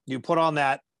 You put on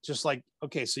that. Just like,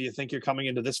 okay, so you think you're coming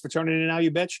into this fraternity now,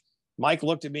 you bitch? Mike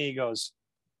looked at me, he goes,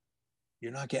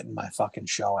 you're not getting my fucking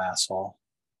show, asshole.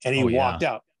 And he walked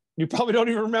out. You probably don't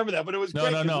even remember that, but it was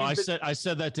great. No. I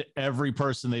said that to every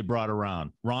person they brought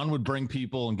around. Ron would bring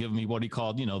people and give me what he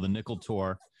called, you know, the nickel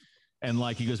tour. And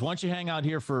like, he goes, why don't you hang out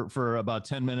here for about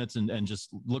 10 minutes and just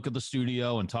look at the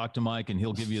studio and talk to Mike, and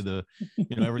he'll give you the,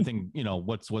 you know, everything, you know,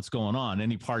 what's going on.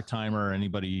 Any part-timer,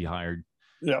 anybody he hired.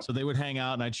 Yeah. So they would hang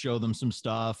out, and I'd show them some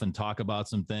stuff and talk about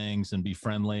some things and be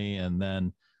friendly. And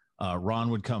then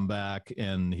Ron would come back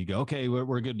and he'd go, okay,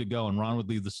 we're good to go. And Ron would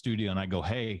leave the studio, and I go,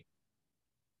 hey,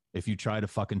 if you try to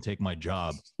fucking take my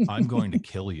job, I'm going to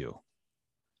kill you.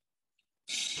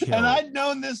 And I'd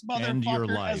known this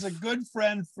motherfucker as a good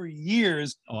friend for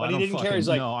years, but he didn't care. He's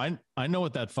like, no, I know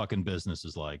what that fucking business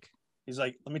is like. He's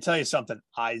like, let me tell you something,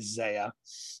 Isaiah.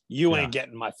 You ain't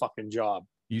getting my fucking job.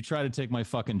 You try to take my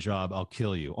fucking job, I'll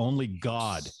kill you. Only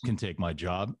God can take my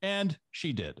job. And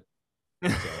she did.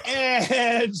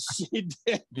 And she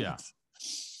did. Yeah.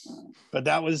 But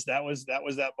that was that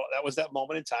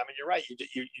moment in time, and you're right.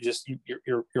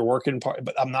 You're working part.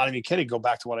 But I'm not even kidding. Go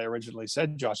back to what I originally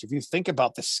said, Josh. If you think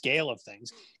about the scale of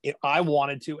things, if I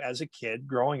wanted to, as a kid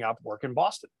growing up, work in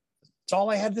Boston. It's all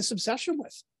I had this obsession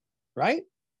with, right?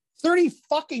 30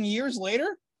 fucking years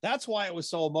later. That's why it was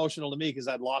so emotional to me, because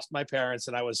I'd lost my parents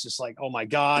and I was just like, oh my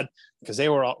God, because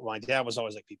my dad was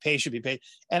always like, be patient, be patient.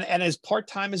 And as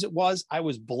part-time as it was, I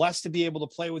was blessed to be able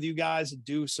to play with you guys and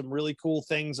do some really cool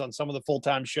things on some of the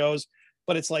full-time shows.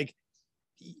 But it's like,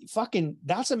 fucking,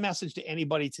 that's a message to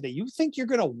anybody today. You think you're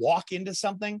going to walk into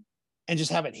something and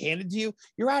just have it handed to you?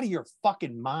 You're out of your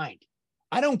fucking mind.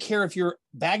 I don't care if you're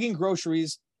bagging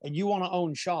groceries and you want to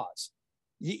own Shaw's.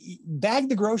 Bag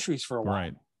the groceries for a while.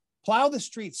 Right. Plow the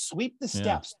streets, sweep the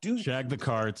steps, shag the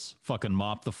carts, fucking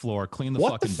mop the floor, clean the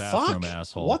fucking bathroom,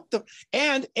 asshole.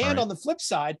 And on the flip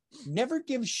side, never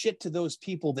give shit to those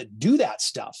people that do that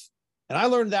stuff. And I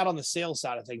learned that on the sales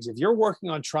side of things. If you're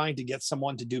working on trying to get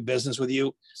someone to do business with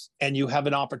you and you have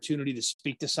an opportunity to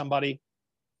speak to somebody,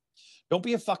 don't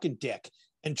be a fucking dick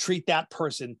and treat that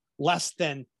person less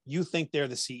than you think they're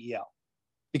the CEO.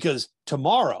 Because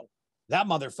tomorrow, that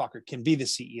motherfucker can be the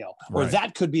CEO, or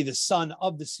that could be the son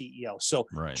of the CEO. So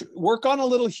work on a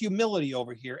little humility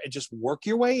over here and just work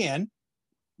your way in.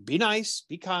 Be nice,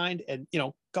 be kind, and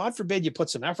God forbid you put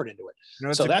some effort into it.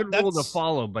 It's a good rule to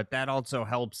follow, but that also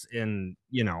helps in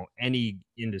any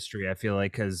industry. I feel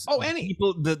like, because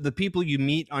the people you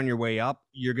meet on your way up,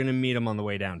 you're going to meet them on the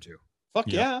way down too. Fuck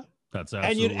yeah. That's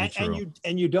absolutely true.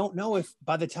 And you don't know if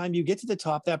by the time you get to the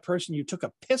top, that person you took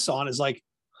a piss on is like,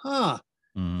 huh.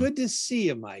 Good to see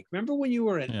you, Mike. Remember when you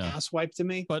were an asswipe to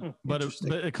me? But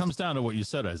it comes down to what you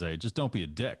said, Isaiah. Just don't be a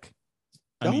dick.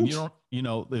 I mean, you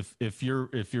don't. If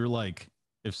you're like,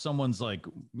 if someone's like,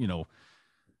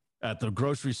 at the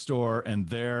grocery store and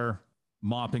they're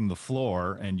mopping the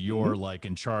floor and you're like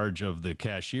in charge of the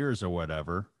cashiers or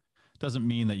whatever, doesn't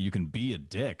mean that you can be a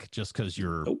dick just because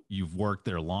you've worked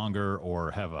there longer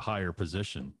or have a higher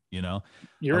position.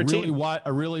 You're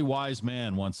a really wise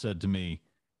man once said to me,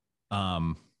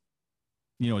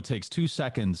 it takes 2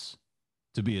 seconds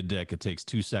to be a dick. It takes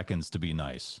 2 seconds to be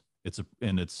nice. It's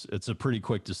a pretty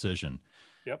quick decision.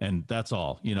 Yep. And that's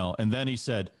all, and then he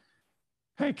said,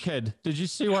 hey kid, did you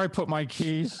see where I put my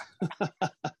keys?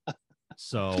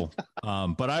 So,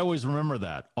 but I always remember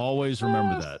that. Always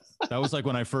remember that. That was like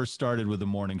when I first started with the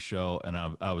morning show, and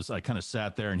I kind of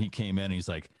sat there and he came in, he's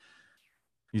like,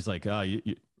 he's like,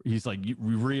 you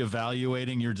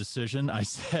reevaluating your decision. I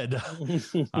said,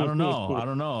 I don't know.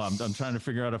 I'm trying to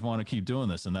figure out if I want to keep doing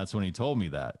this. And that's when he told me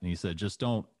that. And he said, just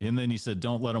don't. And then he said,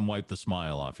 don't let them wipe the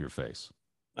smile off your face.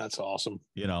 That's awesome.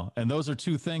 And those are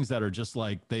two things that are just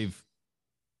like, they've,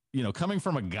 coming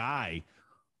from a guy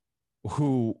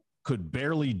who could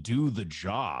barely do the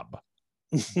job,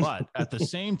 but at the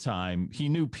same time, he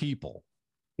knew people,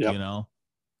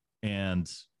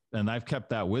 and I've kept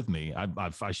that with me.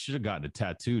 I should have gotten it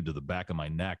tattooed to the back of my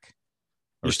neck.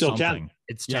 You still can.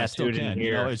 It's tattooed in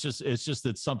here. It's just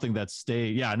it's something that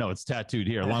stays. Yeah, no, it's tattooed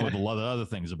here, along with a lot of other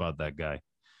things about that guy.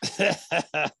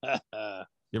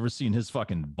 You ever seen his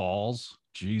fucking balls?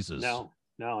 Jesus. No,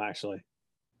 actually.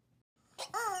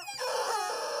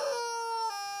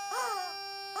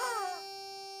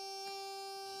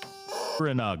 We're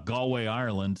in Galway,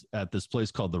 Ireland, at this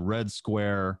place called the Red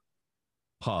Square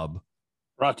Pub.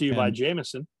 Brought to you by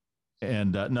Jameson.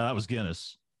 And no, that was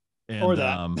Guinness. And, or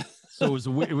that. So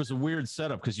it was a weird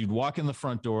setup, because you'd walk in the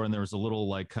front door and there was a little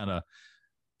like kind of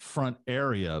front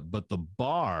area, but the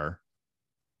bar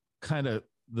it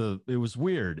was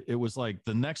weird. It was like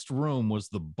the next room was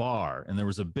the bar and there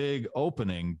was a big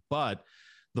opening, but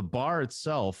the bar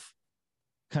itself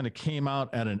kind of came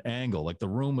out at an angle, like the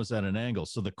room was at an angle.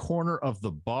 So the corner of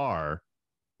the bar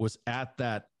was at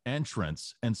that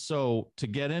entrance. And so to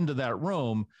get into that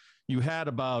room, you had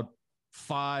about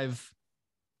 5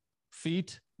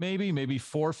 feet, maybe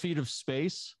 4 feet of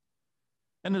space.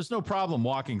 And there's no problem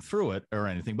walking through it or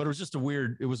anything, but it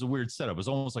was a weird setup. It was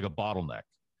almost like a bottleneck.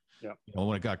 Yeah.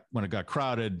 When it got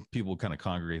crowded, people kind of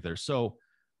congregate there. So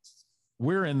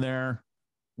we're in there.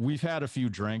 We've had a few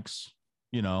drinks,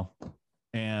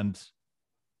 and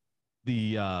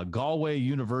the Galway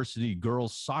University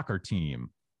girls soccer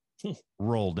team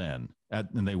rolled in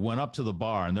and they went up to the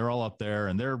bar, and they're all up there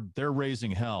and they're raising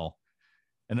hell.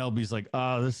 And LB's like,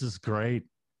 oh, this is great.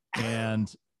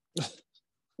 And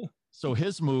so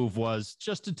his move was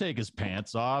just to take his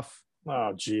pants off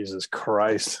Oh, Jesus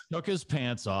Christ. Took his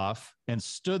pants off and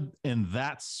stood in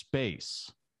that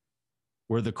space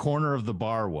where the corner of the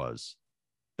bar was,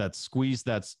 that squeezed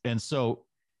that. And so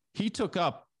he took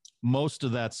up most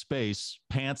of that space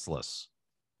pantsless.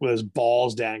 With his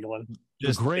balls dangling.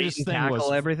 The greatest thing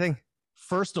was everything.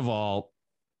 First of all,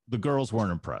 the girls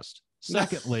weren't impressed.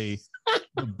 Secondly,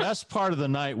 the best part of the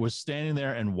night was standing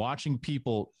there and watching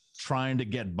people trying to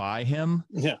get by him.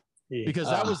 Yeah. Because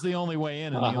that was the only way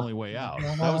in and the only way out.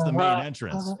 That was the main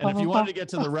entrance. And if you wanted to get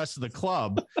to the rest of the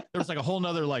club, there was like a whole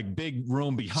nother like big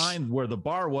room behind where the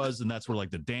bar was. And that's where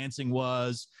like the dancing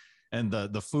was and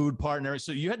the food part and everything.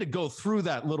 So you had to go through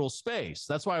that little space.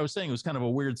 That's why I was saying it was kind of a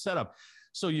weird setup.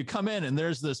 So you come in and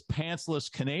there's this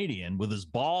pantsless Canadian with his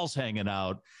balls hanging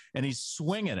out and he's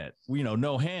swinging it,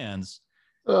 no hands.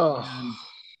 Oh.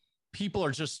 People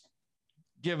are just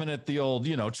giving it the old,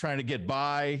 trying to get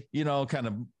by, kind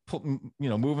of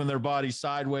moving their body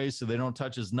sideways so they don't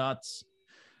touch his nuts.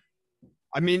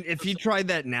 I mean, if he tried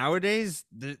that nowadays,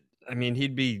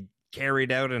 he'd be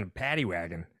carried out in a paddy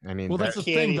wagon. I mean, well, that's the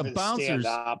thing.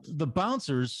 The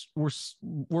bouncers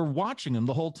were watching him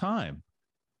the whole time,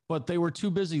 but they were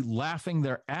too busy laughing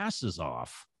their asses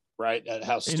off. Right. At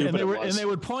how stupid it was. And they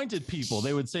would point at people.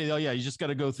 They would say, "Oh yeah, you just got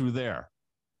to go through there.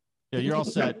 Yeah, you're all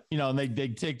set." And they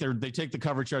take the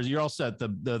cover charge. You're all set.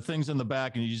 The thing's in the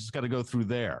back, and you just got to go through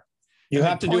there. You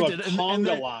have to do a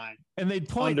conga line. And they'd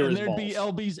point, and there'd be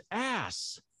LB's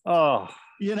ass. Oh,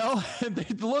 and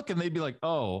they'd look, and they'd be like,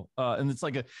 "Oh," and it's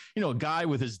like a guy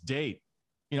with his date.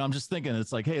 I'm just thinking,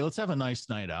 it's like, hey, let's have a nice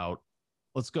night out.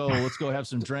 Let's go have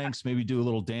some drinks, maybe do a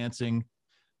little dancing,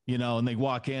 and they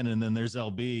walk in and then there's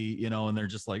LB, and they're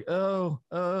just like, oh,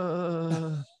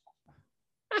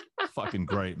 fucking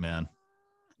great, man.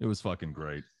 It was fucking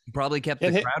great. Probably kept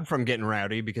the crowd from getting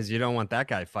rowdy because you don't want that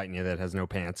guy fighting you that has no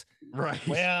pants. Right.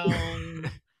 Well,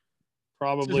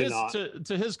 probably not.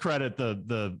 To his credit,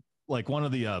 the like one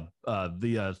of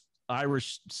the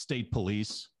Irish state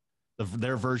police,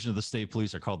 their version of the state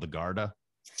police are called the Garda.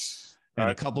 And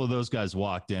a couple of those guys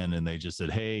walked in and they just said,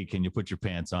 "Hey, can you put your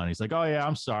pants on?" He's like, "Oh yeah,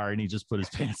 I'm sorry." And he just put his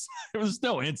pants on. It was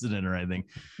no incident or anything.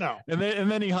 No. And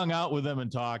then he hung out with them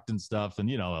and talked and stuff. And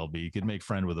LB, you could make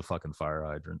friend with a fucking fire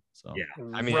hydrant. So yeah,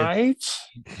 I mean, right.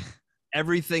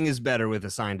 Everything is better with a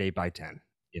signed 8x10,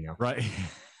 Right.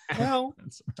 Well,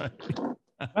 that's right.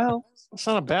 Well, it's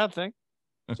not a bad thing.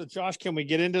 So, Josh, can we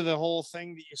get into the whole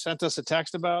thing that you sent us a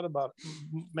text about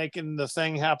making the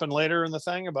thing happen later in the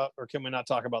thing or can we not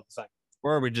talk about the thing?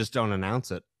 Or we just don't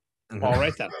announce it. All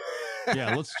right, then.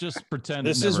 Yeah, let's just pretend.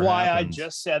 This is why happens. I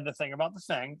just said the thing about the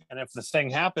thing. And if the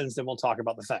thing happens, then we'll talk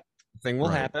about the thing. The thing will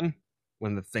happen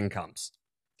when the thing comes.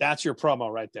 That's your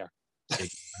promo right there.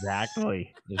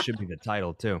 Exactly. It should be the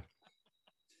title, too.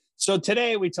 So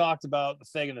today we talked about the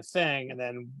thing and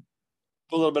then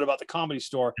a little bit about the Comedy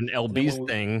Store. And LB's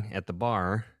thing at the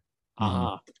bar.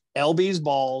 LB's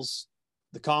balls,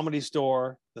 the Comedy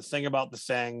Store, the thing about the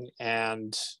thing,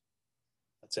 and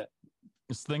that's it.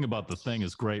 This thing about the thing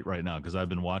is great right now because I've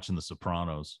been watching The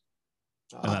Sopranos.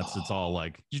 And it's all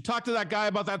like, did you talk to that guy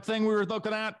about that thing we were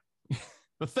looking at?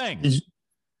 The thing.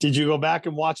 Did you go back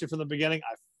and watch it from the beginning?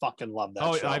 I fucking love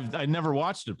that show. I never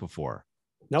watched it before.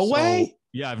 No way.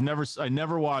 Yeah, I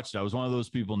never watched it. I was one of those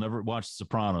people never watched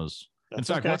Sopranos. In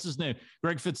fact, what's his name?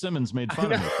 Greg Fitzsimmons made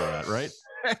fun of me for that, right?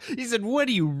 He said, "What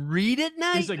do you read at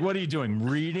night?" He's like, "What are you doing?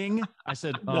 Reading?" I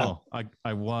said, "Oh, no.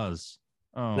 I was."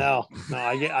 Oh. No,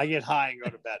 I get high and go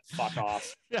to bed. Fuck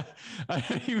off. Yeah,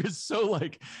 he was so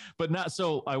like, but not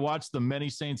so. I watched the Many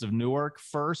Saints of Newark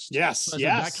first. Yes, so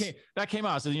that came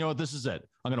out. I said, you know what, this is it.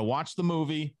 I'm going to watch the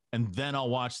movie and then I'll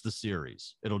watch the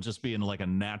series. It'll just be in like a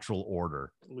natural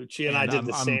order. Lucia and I did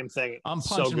the same thing. I'm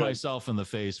punching myself in the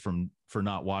face for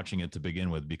not watching it to begin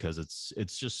with because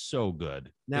it's just so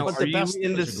good. Now, are you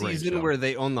in the season where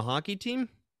they own the hockey team?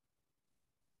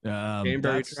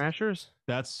 Danbury Trashers.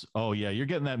 You're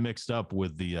getting that mixed up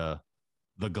with the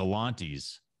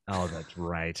Galantes. Oh, that's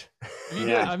right.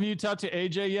 Have you talked to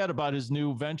AJ yet about his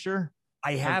new venture?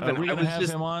 I haven't. Are we gonna have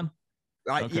him on?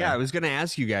 Okay. Yeah, I was gonna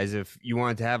ask you guys if you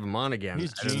wanted to have him on again.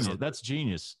 He's genius. That's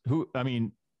genius. What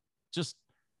do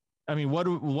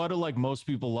like most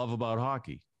people love about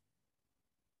hockey?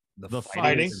 The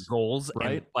fighting, the goals,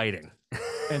 right? And fighting.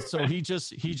 And so he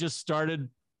just started.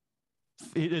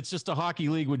 It's just a hockey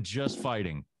league with just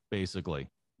fighting, basically.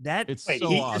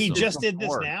 Awesome. He just did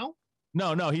this now?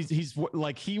 No. He's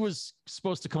like, he was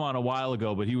supposed to come on a while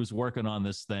ago, but he was working on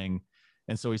this thing.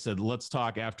 And so he said, let's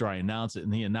talk after I announce it.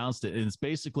 And he announced it. And it's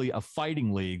basically a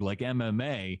fighting league like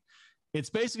MMA.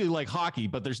 It's basically like hockey,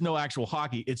 but there's no actual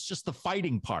hockey. It's just the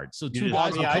fighting part. So two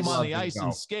guys will come on the ice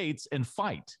in skates and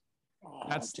fight.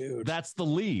 Dude. That's the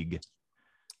league.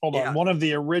 Hold on. One of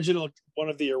the original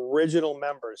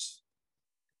members.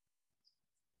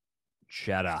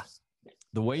 Cheddar.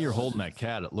 The way you're holding that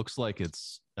cat, it looks like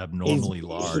it's abnormally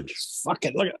large.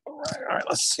 Fucking look at it. All right,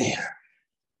 let's see.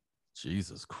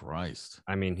 Jesus Christ.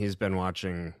 I mean, he's been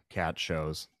watching cat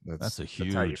shows. That's a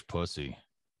huge pussy.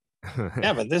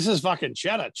 Yeah, but this is fucking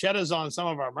Cheddar. Cheddar's on some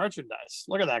of our merchandise.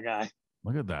 Look at that guy.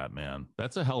 Look at that, man.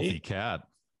 That's a healthy cat.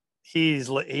 He's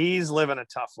living a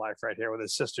tough life right here with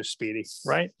his sister Speedy,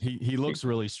 right? He looks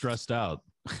really stressed out.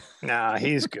 Nah,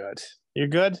 he's good. You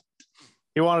good?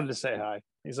 He wanted to say hi.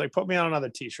 He's like, put me on another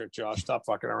T-shirt, Josh. Stop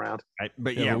fucking around.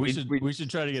 We should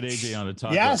try to get AJ on to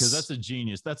talk because that's a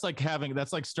genius. That's like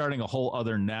starting a whole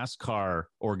other NASCAR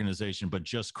organization, but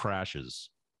just crashes,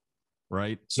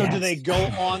 right? So do they go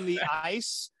on the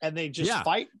ice and they just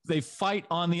fight? They fight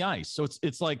on the ice. So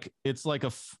it's like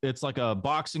a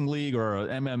boxing league or a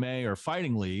MMA or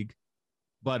fighting league,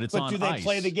 but it's on ice. But do they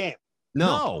play the game?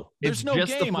 No, there's no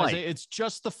game. It's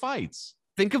just the fights.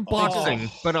 Think of boxing,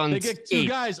 but on they get two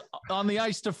guys on the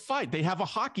ice to fight. They have a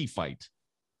hockey fight.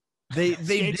 They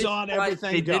did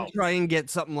try and get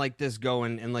something like this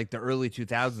going in like the early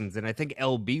 2000s, and I think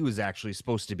LB was actually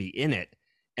supposed to be in it.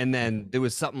 And then there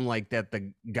was something like that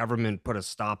the government put a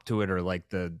stop to it, or like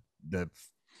the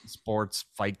sports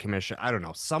fight commission. I don't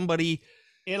know.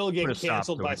 It'll get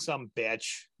canceled by some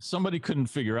bitch. Somebody couldn't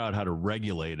figure out how to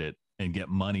regulate it and get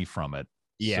money from it.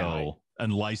 Yeah.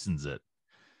 And license it.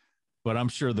 But I'm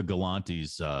sure the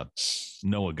Galantes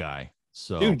know a guy.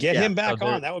 So dude, get him back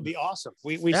on. That would be awesome.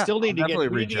 We still need to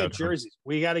get jerseys.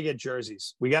 We got to get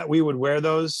jerseys. We would wear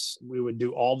those. We would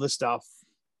do all the stuff.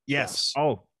 Yes.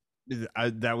 Oh,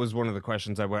 that was one of the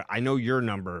questions I know your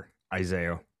number,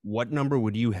 Isaiah. What number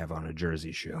would you have on a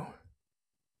jersey shoe?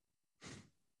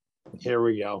 Here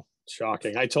we go.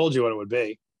 Shocking. I told you what it would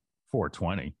be.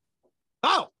 420.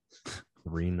 Oh,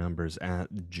 3 numbers at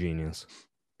genius.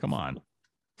 Come on.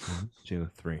 1, 2,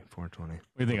 3, 420. What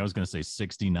do you think? I was going to say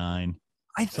 69.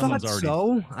 I thought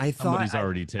so. Somebody's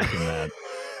already taken that.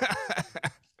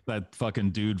 That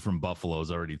fucking dude from Buffalo's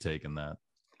already taken that.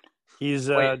 He's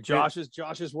Josh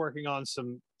is working on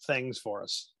some things for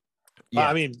us. Yeah.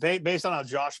 I mean, based on how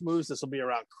Josh moves, this will be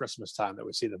around Christmas time that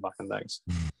we see the fucking things.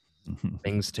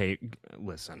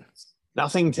 Listen.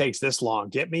 Nothing takes this long.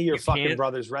 Get me your fucking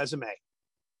brother's resume.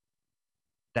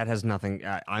 That has nothing.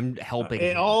 I'm helping.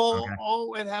 It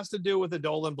has to do with the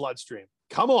Dolan bloodstream.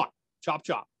 Come on,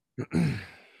 chop.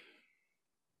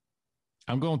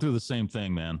 I'm going through the same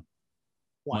thing, man.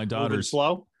 What, my daughter's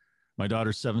slow. My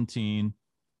daughter's 17,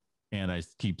 and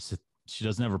she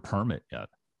doesn't have her permit yet.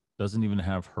 Doesn't even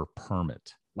have her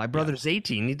permit. My brother's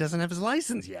 18. He doesn't have his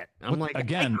license yet. I'm like,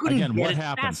 again, what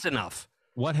happened? Fast enough.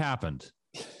 What happened?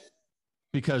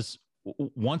 Because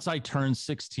once I turned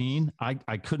 16,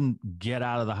 I couldn't get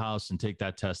out of the house and take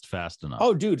that test fast enough.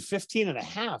 Oh, dude, 15 and a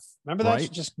half. Remember that?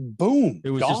 Right? Just boom.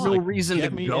 It was just no reason to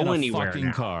go anywhere.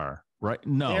 Fucking car, right?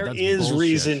 No, there is bullshit.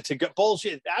 Reason to go.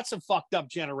 Bullshit. That's a fucked up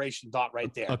generation thought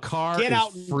right there. A car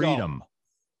is freedom.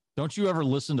 Don't you ever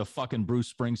listen to fucking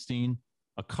Bruce Springsteen?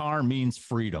 A car means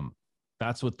freedom.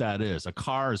 That's what that is. A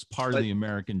car is part of the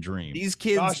American dream. These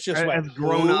kids have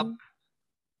grown up.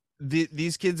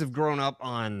 These kids have grown up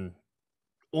on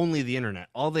only the internet.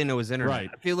 All they know is internet. Right.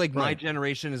 I feel like my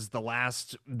generation is the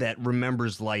last that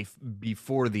remembers life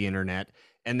before the internet,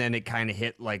 and then it kind of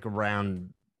hit like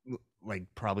around like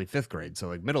probably 5th grade, so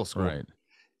like middle school. Right.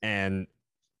 And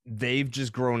they've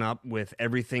just grown up with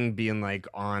everything being like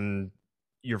on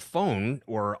your phone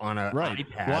or on a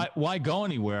iPad. Why go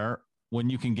anywhere when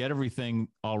you can get everything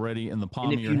already in the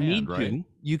palm of your hand, right?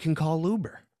 You can call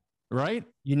Uber. Right?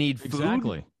 You need food.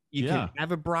 Exactly. You can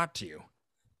have it brought to you.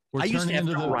 I used to have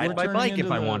to ride my bike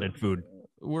if I wanted food.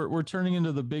 We're turning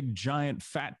into the big giant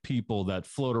fat people that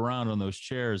float around on those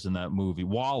chairs in that movie,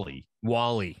 WALL-E.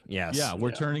 WALL-E, yes. Yeah,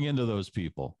 we're turning into those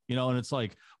people. And it's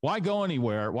like, why go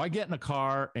anywhere? Why get in a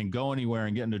car and go anywhere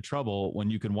and get into trouble when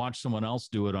you can watch someone else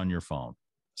do it on your phone?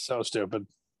 So stupid.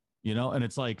 And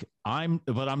it's like, I'm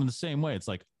the same way. It's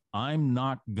like, I'm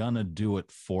not gonna do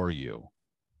it for you.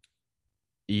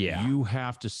 Yeah. You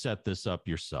have to set this up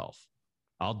yourself.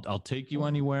 I'll take you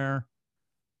anywhere.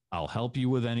 I'll help you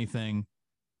with anything,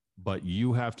 but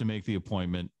you have to make the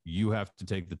appointment. You have to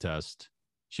take the test.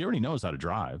 She already knows how to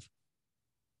drive.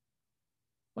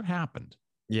 What happened?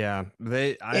 Yeah.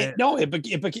 What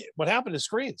happened is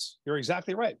screens. You're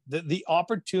exactly right. The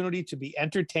opportunity to be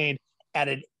entertained at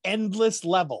an endless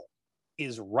level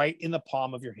is right in the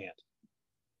palm of your hand.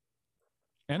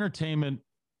 Entertainment,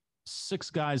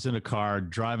 6 guys in a car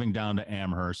driving down to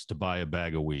Amherst to buy a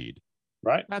bag of weed.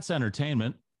 Right. That's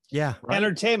entertainment. Yeah. Right?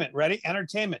 Entertainment. Ready?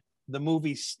 Entertainment. the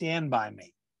movie Stand By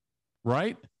Me.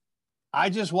 Right? I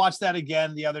just watched that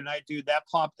again the other night, dude. That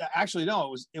popped. Actually,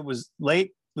 no, it was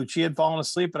late. Lucia had fallen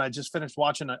asleep, and I just finished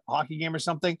watching a hockey game or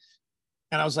something.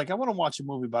 And I was like, I want to watch a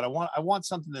movie, but I want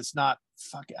something that's not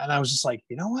fucking. And I was just like,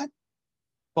 you know what?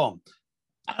 Boom.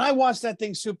 And I watched that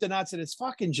thing soup to nuts, and it's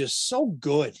fucking just so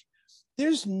good.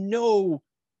 There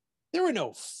were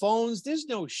no phones. There's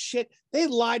no shit. They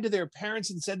lied to their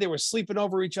parents and said they were sleeping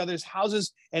over each other's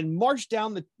houses and marched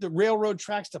down the railroad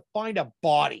tracks to find a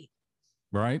body.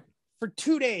 Right. For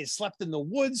 2 days, slept in the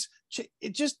woods.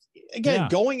 It just, again,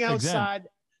 going outside. Exactly.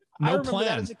 No I remember plan.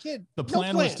 that as a kid. The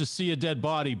plan was to see a dead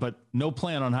body, but no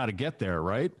plan on how to get there,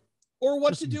 right? Or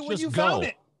what to do when you found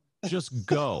it. Just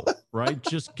go, right?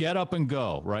 Just get up and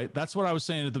go, right? That's what I was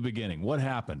saying at the beginning. What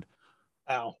happened?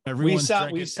 Wow.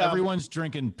 Everyone's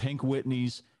drinking Pink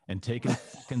Whitneys and taking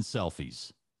fucking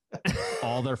selfies.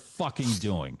 All they're fucking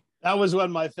doing. That was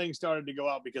when my thing started to go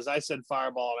out because I said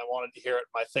Fireball and I wanted to hear it.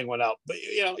 My thing went out. But,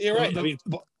 you're right.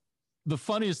 The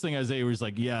funniest thing, Isaiah, was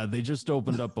like, yeah, they just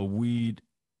opened up a weed.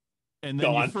 And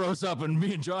then he froze up, and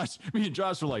me and Josh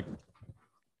were like,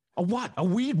 a what? A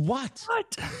weed what?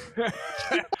 What?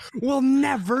 We'll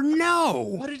never know.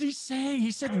 What did he say? He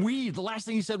said weed. The last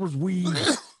thing he said was weed.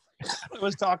 I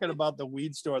was talking about the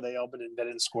weed store they opened in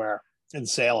Benton Square in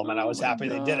Salem, and I was happy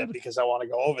they did it because I want to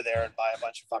go over there and buy a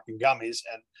bunch of fucking gummies.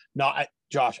 And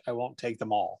Josh, I won't take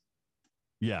them all.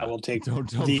 Yeah, I will take.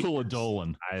 Don't pull a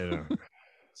Dolan. I don't.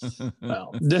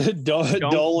 Well,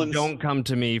 don't come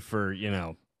to me for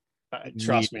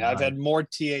trust me, I've had more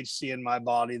THC in my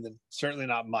body than certainly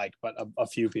not Mike, but a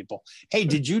few people. Hey,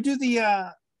 did you do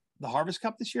the Harvest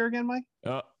Cup this year again, Mike?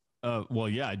 Well,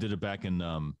 yeah, I did it back in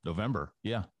November.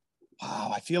 Yeah.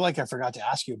 Wow, I feel like I forgot to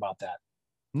ask you about that.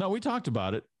 No, we talked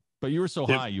about it, but you were so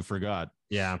high, you forgot.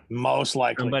 Yeah, most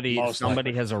likely.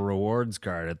 Somebody has a rewards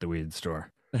card at the weed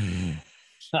store.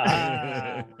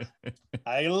 I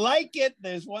like it.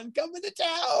 There's one coming to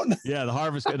town. Yeah, the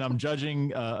Harvest, and I'm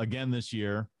judging again this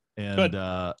year. And Good.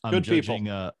 I'm judging.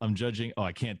 I'm judging. Oh,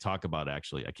 I can't talk about I'm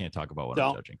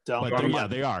judging. But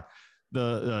they are.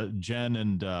 The Jen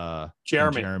and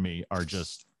Jeremy are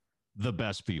just the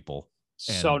best people.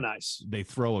 So nice. They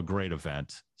throw a great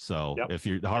event. So if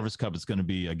the Harvest Cup is going to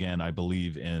be again, I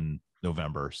believe in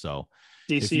November. So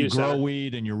if you grow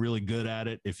weed and you're really good at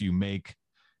it, if you make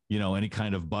any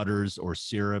kind of butters or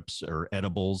syrups or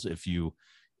edibles, if you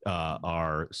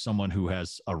are someone who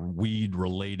has a weed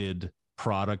related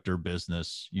product or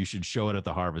business, you should show it at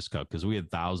the Harvest Cup, because we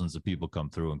had thousands of people come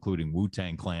through, including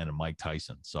Wu-Tang Clan and Mike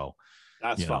Tyson. So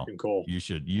that's fucking cool. You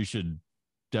should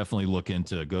definitely go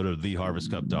to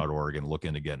theharvestcup.org and look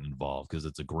into getting involved, because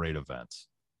it's a great event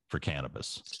for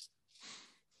cannabis.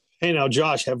 Hey, now,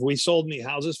 Josh, have we sold any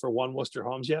houses for One Worcester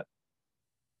Homes yet?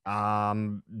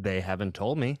 They haven't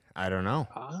told me. I don't know.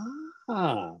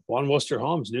 One Worcester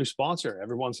Homes, new sponsor.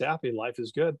 Everyone's happy. Life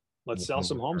is good. Let's sell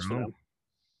some homes for them.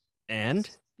 And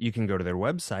you can go to their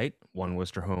website,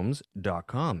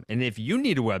 oneworcesterhomes.com. And if you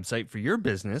need a website for your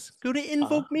business, go to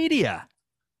Invoke Media.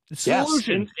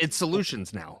 Solutions. It's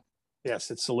solutions now.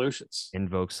 Yes, it's solutions.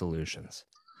 Invoke Solutions.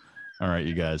 All right,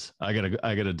 you guys. I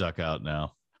gotta duck out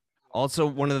now. Also,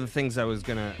 one of the things I was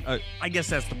gonna, I guess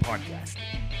that's the podcast.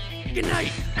 Good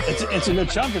night. It's a good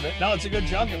chunk of it. No, it's a good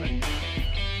chunk of it.